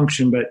mathematical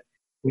function, but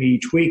we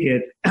tweak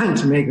it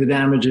to make the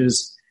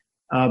damages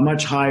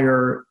much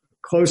higher,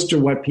 close to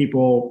what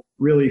people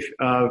really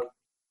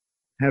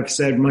have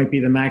said might be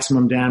the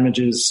maximum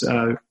damages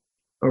over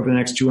the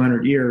next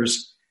 200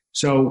 years.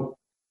 So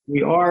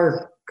we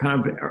are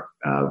kind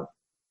of,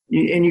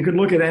 and you could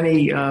look at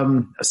any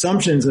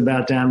assumptions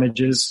about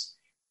damages.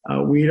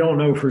 We don't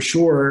know for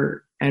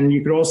sure. And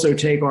you could also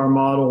take our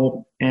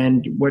model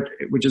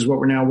which is what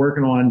we're now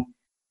working on,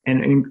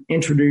 and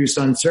introduce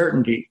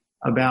uncertainty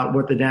about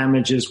what the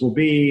damages will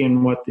be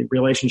and what the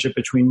relationship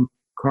between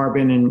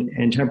carbon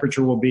and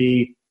temperature will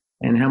be,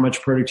 and how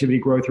much productivity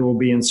growth there will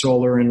be in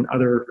solar and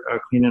other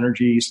clean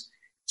energies.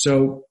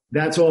 So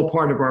that's all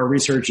part of our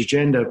research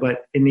agenda.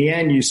 But in the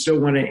end, you still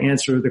want to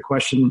answer the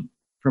question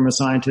from a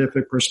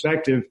scientific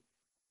perspective.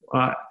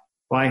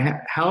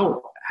 By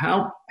how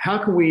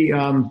can we,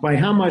 by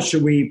how much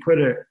should we put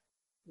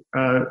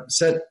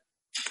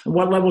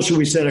what level should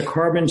we set a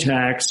carbon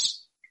tax,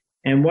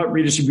 and what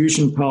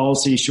redistribution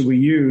policy should we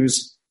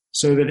use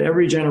so that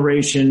every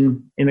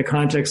generation in the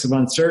context of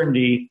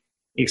uncertainty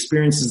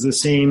experiences the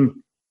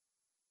same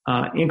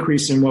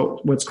increase in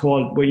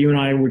what you and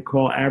I would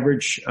call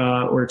average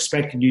or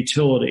expected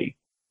utility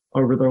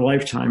over their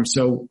lifetime.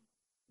 So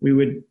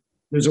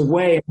there's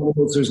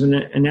an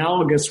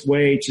analogous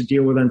way to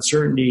deal with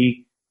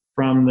uncertainty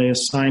from the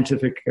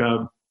scientific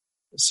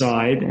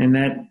side, and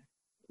that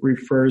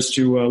refers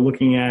to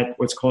looking at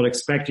what's called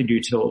expected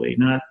utility.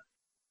 Not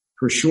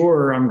for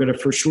sure, I'm going to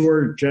for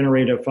sure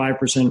generate a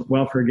 5%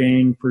 welfare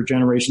gain for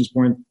generations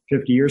born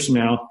 50 years from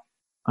now.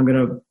 I'm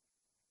going to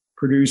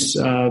produce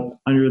under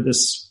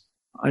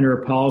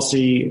a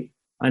policy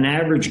an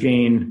average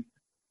gain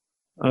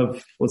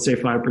of, let's say,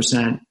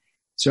 5%.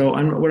 So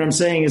what I'm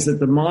saying is that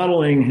the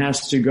modeling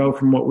has to go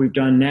from what we've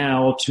done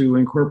now to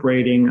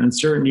incorporating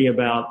uncertainty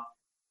about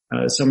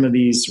some of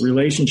these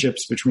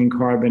relationships between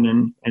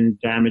carbon and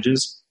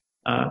damages.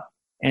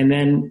 And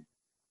then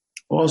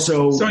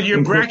also, so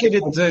you've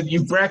bracketed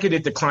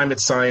the climate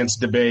science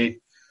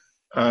debate.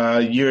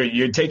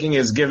 You're taking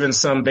as given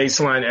some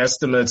baseline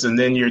estimates, and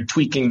then you're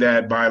tweaking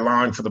that by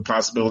allowing for the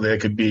possibility that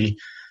it could be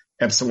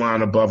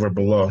epsilon above or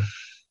below.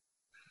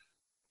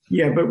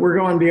 Yeah, but we're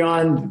going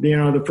beyond,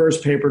 the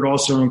first paper to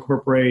also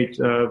incorporate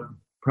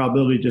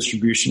probability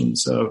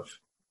distributions of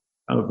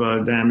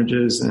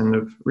damages and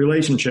of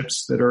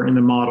relationships that are in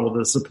the model,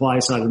 the supply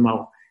side of the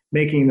model,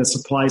 making the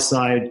supply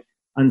side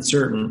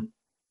uncertain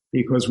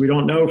because we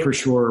don't know for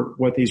sure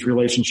what these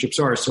relationships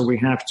are. So we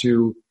have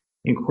to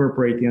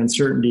incorporate the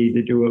uncertainty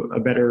to do a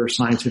better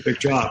scientific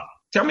job.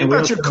 Tell me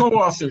about your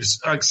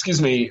co-authors.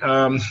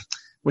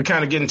 We're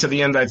kind of getting to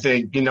the end, I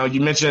think.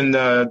 You mentioned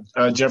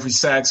Jeffrey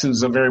Sachs,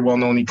 who's a very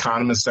well-known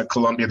economist at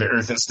Columbia, the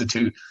Earth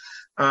Institute.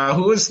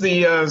 Who is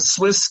the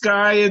Swiss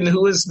guy and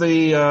who is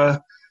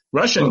the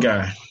Russian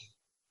guy?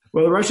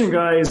 Well, the Russian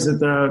guy is at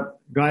the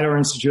Gaidar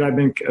Institute. I've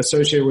been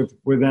associated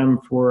with them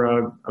for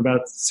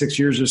about 6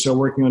 years or so,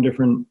 working on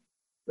different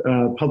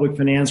public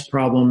finance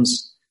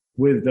problems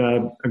with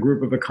a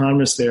group of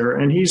economists there.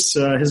 And his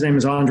name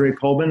is Andrei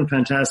Kolbin,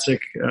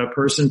 fantastic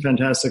person,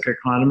 fantastic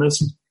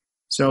economist.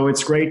 So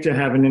it's great to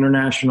have an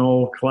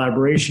international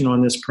collaboration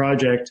on this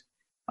project.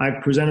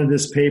 I've presented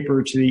this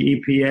paper to the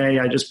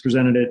EPA. I just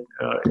presented it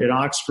at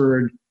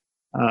Oxford.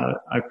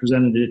 I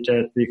presented it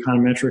at the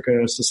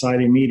Econometrica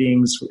Society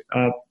meetings.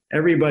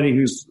 Everybody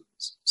who's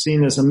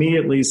seen this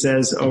immediately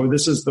says, "Oh,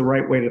 this is the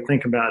right way to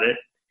think about it,"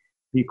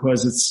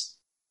 because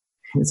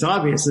it's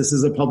obvious. This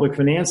is a public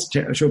finance.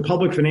 So,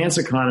 public finance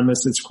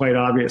economists, it's quite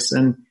obvious.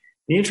 And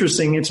the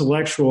interesting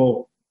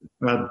intellectual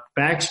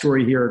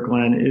backstory here,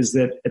 Glenn, is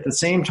that at the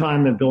same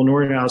time that Bill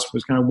Nordhaus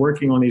was kind of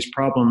working on these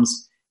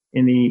problems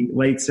in the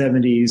late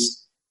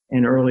 70s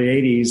and early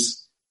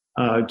 80s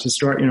to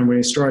start, when he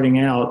was starting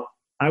out,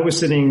 I was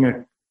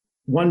sitting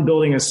one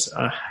building,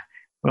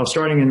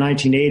 starting in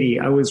 1980,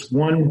 I was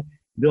one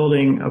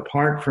building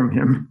apart from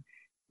him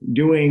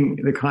doing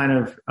the kind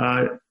of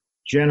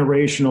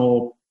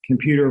generational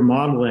computer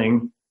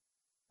modeling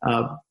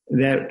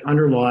that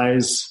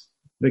underlies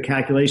the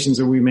calculations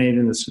that we made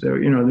in this,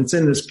 that's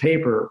in this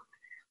paper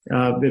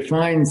that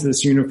finds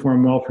this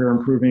uniform welfare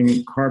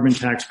improving carbon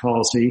tax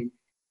policy.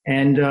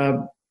 And,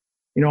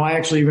 I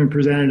actually even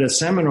presented a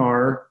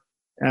seminar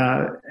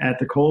at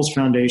the Coles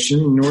Foundation.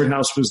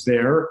 Nordhaus was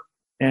there.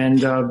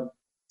 And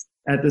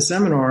at the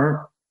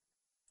seminar,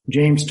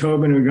 James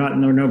Tobin, who got the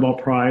Nobel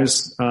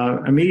Prize,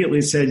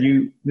 immediately said,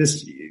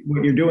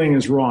 what you're doing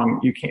is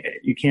wrong.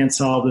 You can't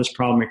solve this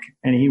problem.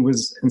 And he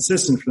was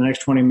insistent for the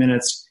next 20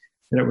 minutes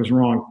that it was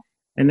wrong.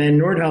 And then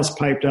Nordhaus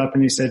piped up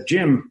and he said,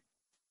 "Jim,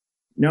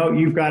 no,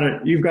 you've got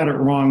it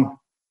wrong.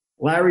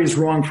 Larry's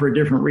wrong for a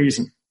different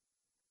reason."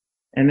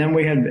 And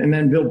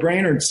then Bill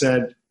Brainerd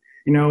said,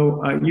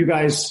 "You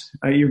guys,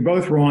 you're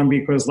both wrong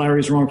because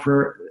Larry's wrong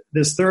for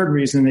this third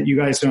reason that you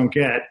guys don't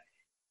get."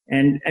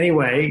 And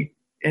anyway,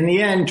 in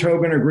the end,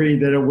 Tobin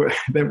agreed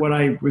that what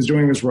I was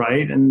doing was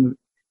right. And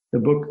the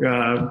book,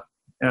 a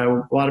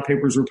lot of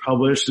papers were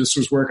published. This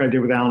was work I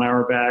did with Alan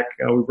Auerbach.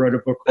 We wrote a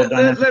book called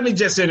Let me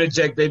just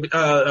interject,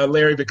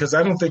 Larry, because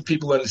I don't think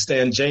people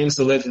understand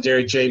the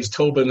legendary James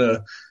Tobin,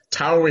 a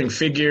towering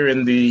figure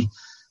in the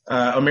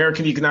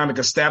American economic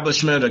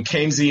establishment, a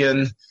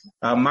Keynesian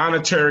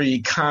monetary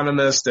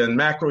economist and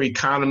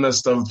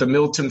macroeconomist of the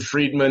Milton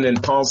Friedman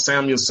and Paul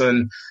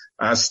Samuelson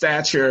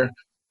stature.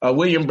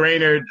 William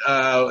Brainerd,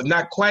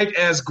 not quite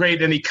as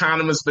great an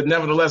economist, but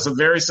nevertheless a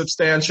very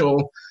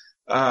substantial.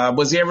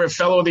 Was he ever a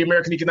fellow of the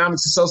American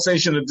Economics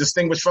Association, a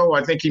distinguished fellow?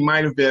 I think he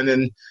might have been,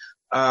 and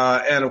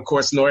of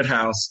course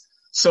Nordhaus.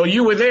 So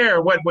you were there.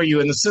 What were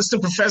you, an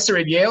assistant professor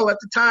at Yale at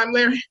the time,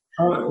 Larry?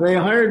 They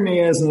hired me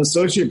as an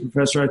associate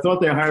professor. I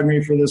thought they hired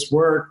me for this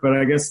work, but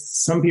I guess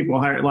some people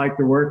liked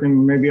the work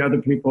and maybe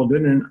other people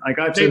didn't.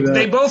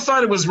 They both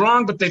thought it was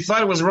wrong, but they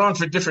thought it was wrong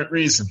for different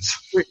reasons.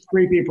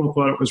 Three people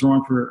thought it was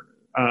wrong for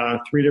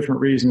three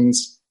different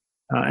reasons,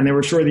 and they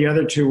were sure the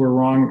other two were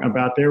wrong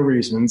about their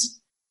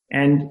reasons.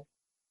 And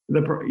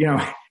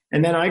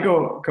and then I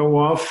go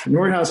off.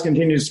 Nordhaus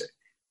continues.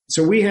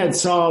 So we had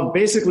solved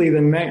basically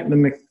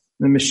the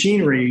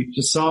machinery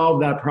to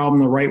solve that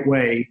problem the right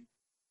way.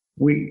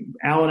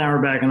 Alan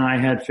Auerbach and I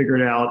had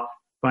figured out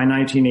by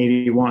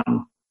 1981.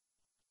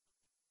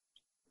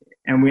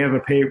 And we have a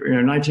paper,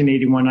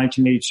 1981,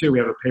 1982, we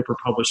have a paper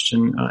published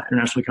in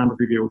International Economic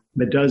Review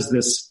that does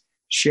this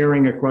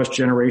sharing across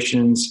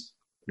generations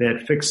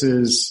that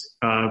fixes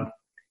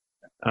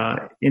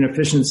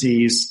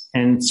inefficiencies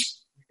and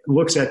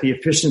looks at the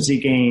efficiency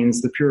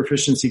gains, the pure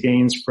efficiency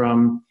gains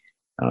from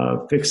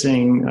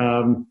fixing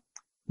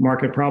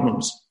market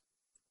problems.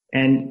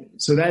 And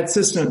so that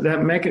system,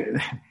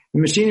 the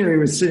machinery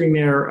was sitting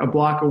there a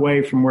block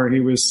away from where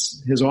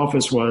his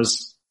office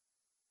was,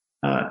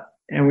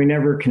 and we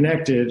never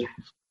connected.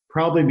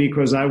 Probably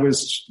because I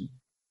was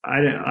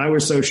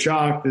so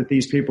shocked that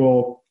these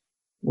people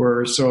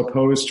were so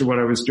opposed to what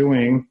I was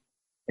doing,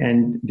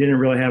 and didn't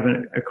really have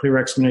a clear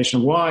explanation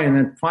of why. And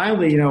then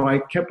finally, I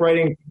kept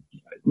writing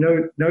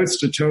notes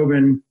to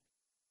Tobin.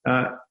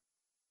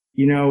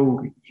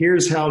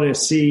 Here's how to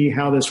see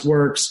how this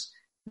works,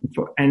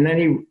 and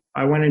then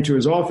I went into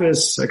his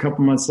office a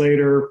couple months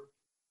later,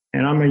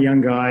 and I'm a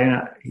young guy,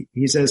 and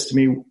he says to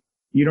me,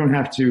 "You don't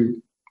have to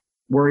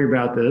worry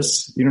about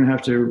this. You don't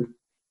have to.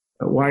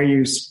 Why are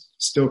you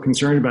still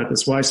concerned about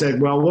this?" Well, I said,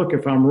 "Well, look,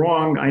 if I'm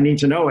wrong, I need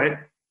to know it.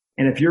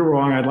 And if you're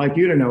wrong, I'd like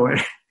you to know it."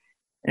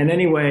 And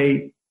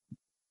anyway,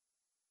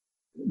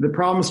 the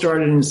problem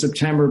started in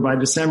September. By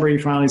December, he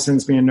finally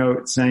sends me a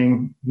note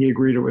saying he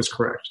agreed it was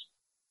correct.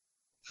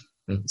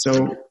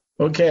 So,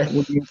 okay, we're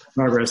making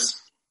progress.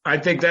 I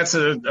think that's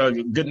a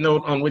good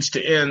note on which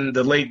to end.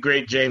 The late,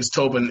 great James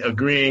Tobin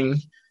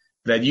agreeing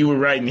that you were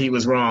right and he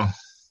was wrong.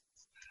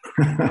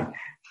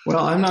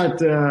 Well, I'm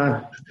not.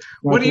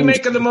 What do you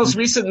make of the most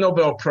recent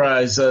Nobel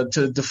Prize to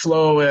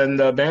Duflo and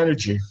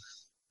Banerjee?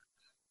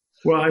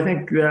 Well, I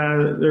think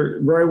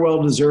they're very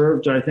well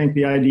deserved. I think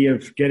the idea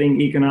of getting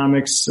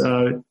economics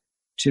to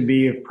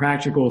be of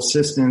practical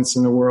assistance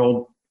in the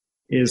world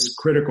is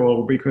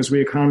critical, because we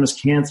economists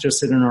can't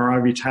just sit in our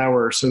ivory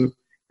tower. So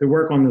the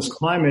work on this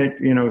climate,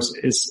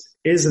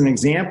 is an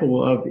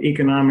example of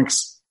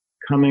economics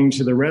coming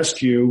to the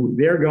rescue.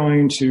 They're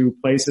going to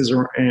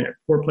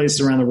poor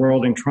places around the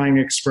world and trying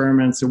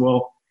experiments that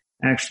will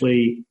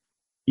actually,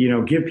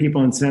 give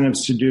people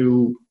incentives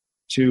to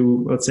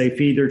let's say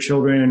feed their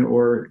children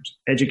or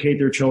educate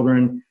their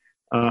children,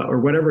 or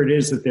whatever it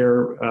is that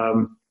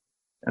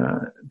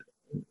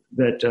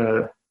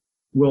that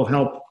will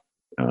help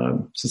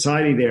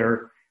society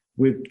there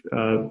with.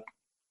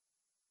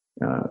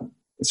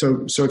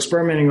 So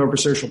experimenting over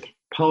social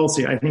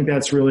policy, I think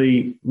that's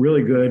really,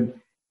 really good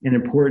and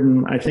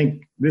important. I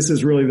think this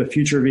is really the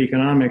future of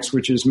economics,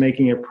 which is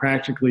making it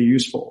practically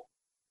useful.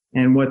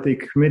 And what the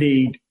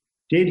committee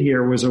did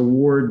here was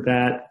award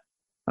that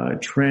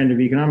trend of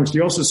economics.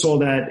 You also saw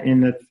that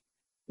in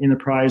the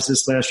prize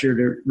this last year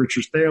to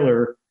Richard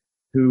Thaler,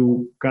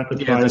 who got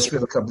the prize. That's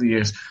been a couple of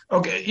years.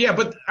 Okay, yeah,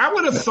 but I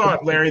would have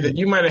thought, Larry, that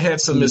you might have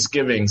had some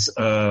misgivings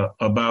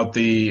about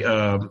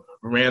the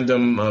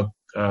random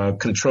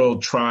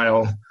controlled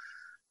trial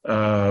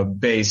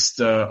based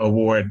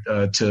award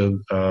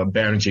to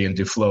Banerjee and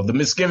Duflo. The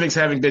misgivings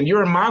having been,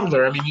 you're a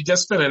modeler. I mean, you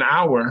just spent an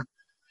hour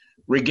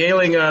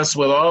regaling us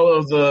with all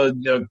of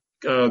the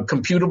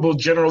computable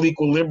general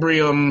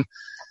equilibrium,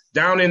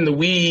 down in the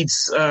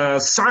weeds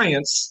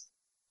science,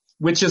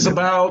 which is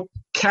about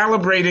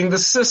calibrating the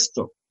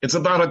system. It's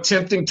about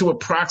attempting to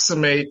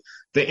approximate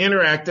the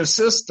interactive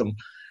system.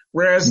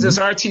 Whereas this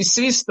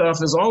RTC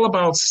stuff is all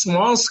about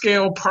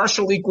small-scale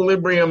partial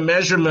equilibrium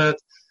measurement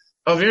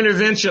of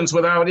interventions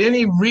without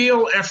any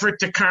real effort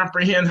to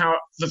comprehend how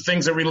the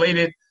things are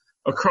related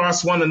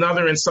across one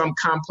another in some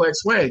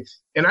complex way.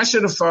 And I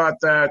should have thought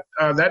that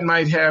that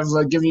might have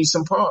given you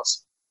some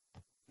pause.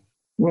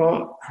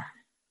 Well,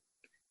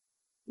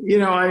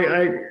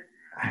 I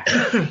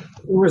there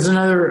was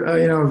another,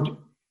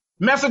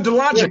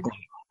 methodologically.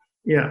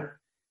 Yeah.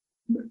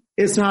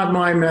 It's not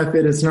my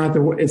method. It's not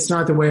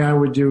the way I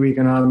would do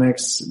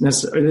economics.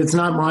 It's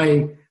not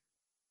my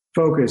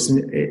focus.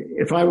 And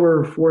if I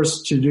were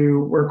forced to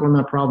work on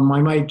that problem,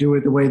 I might do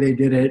it the way they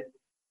did it.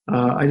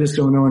 I just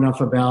don't know enough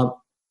about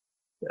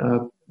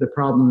the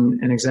problem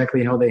and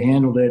exactly how they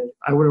handled it.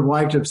 I would have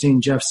liked to have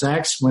seen Jeff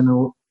Sachs win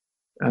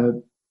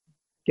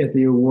get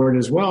the award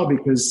as well,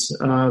 because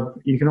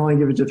you can only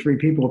give it to 3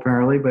 people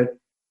apparently. But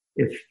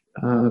if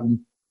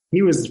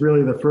he was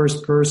really the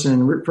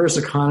first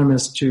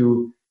economist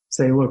to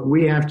say, look,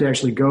 we have to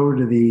actually go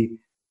to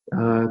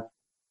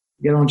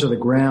get onto the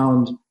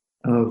ground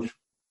of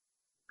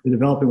the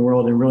developing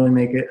world and really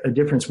make a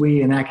difference.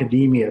 We in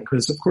academia,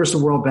 because of course the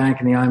World Bank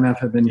and the IMF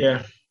have been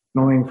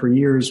going for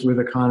years with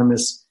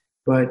economists,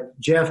 but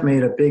Jeff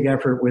made a big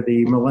effort with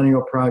the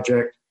Millennial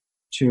Project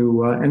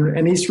to,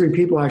 and these 3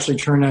 people actually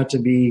turned out to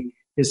be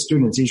his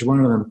students, each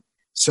one of them.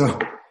 So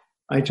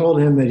I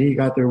told him that he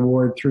got the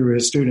award through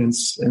his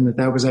students, and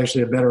that was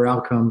actually a better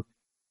outcome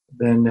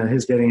than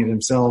his getting it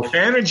himself.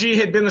 Banerjee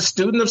had been a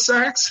student of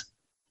Sachs?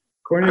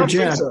 According to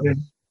Jeff. So.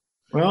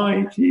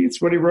 Well, it's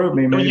what he wrote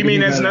me. Maybe you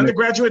mean as an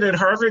undergraduate at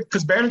Harvard?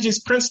 Because Banerjee's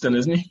Princeton,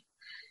 isn't he?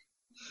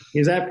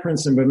 He's at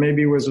Princeton, but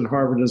maybe he was at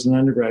Harvard as an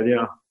undergrad,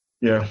 yeah.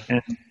 Yeah.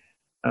 And,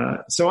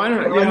 so I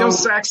don't know. I know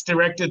Sachs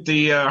directed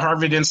the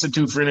Harvard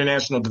Institute for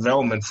International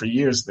Development for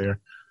years there.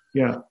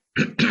 Yeah.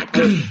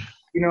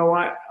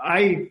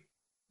 I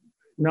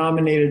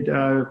nominated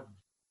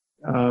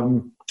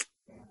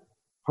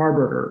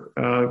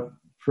Harberger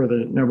for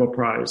the Nobel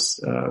Prize.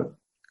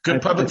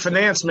 Good public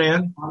finance,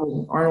 man.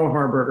 Arnold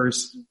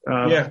Harberger's.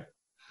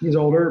 He's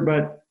older,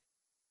 but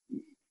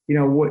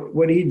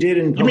what he did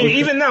in. You mean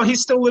even now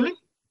he's still living?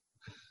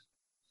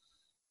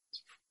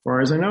 As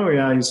far as I know,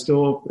 yeah, he's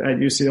still at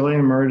UCLA,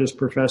 emeritus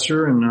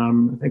professor,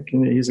 and I think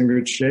he's in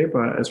good shape.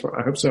 I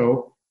hope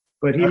so.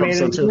 But he made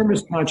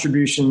enormous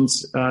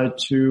contributions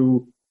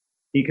to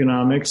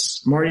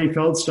economics. Marty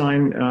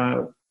Feldstein,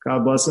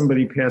 God bless him, but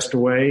he passed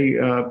away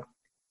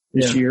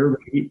this year.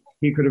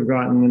 He could have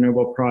gotten the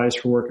Nobel Prize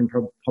for work in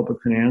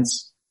public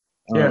finance,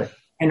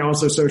 and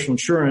also social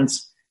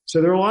insurance.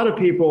 So there are a lot of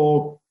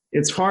people.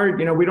 It's hard,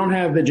 we don't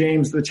have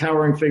the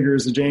towering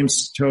figures, the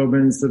James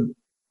Tobins, the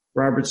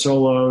Robert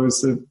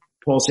Solos, the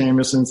Paul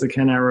Samuelsons, the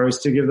Ken Arrows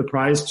to give the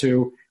prize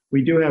to.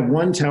 We do have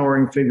one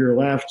towering figure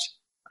left,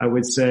 I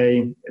would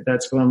say.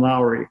 That's Glenn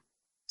Loury.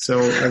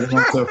 So I'm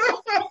also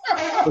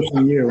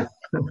pushing you.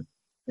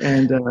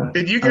 And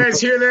did you guys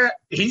hear that?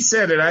 He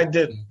said it. I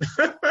didn't.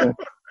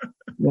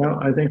 No,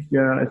 I think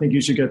you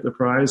should get the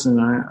prize,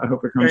 and I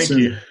hope it comes soon.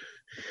 Thank you.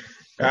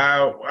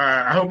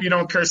 I hope you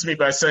don't curse me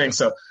by saying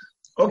so.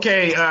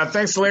 Okay,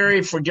 thanks,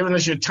 Larry, for giving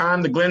us your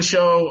time. The Glenn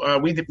Show.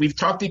 We've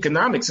talked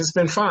economics. It's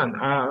been fun.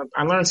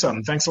 I learned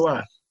something. Thanks a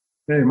lot.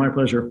 Hey, my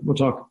pleasure. We'll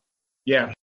talk. Yeah.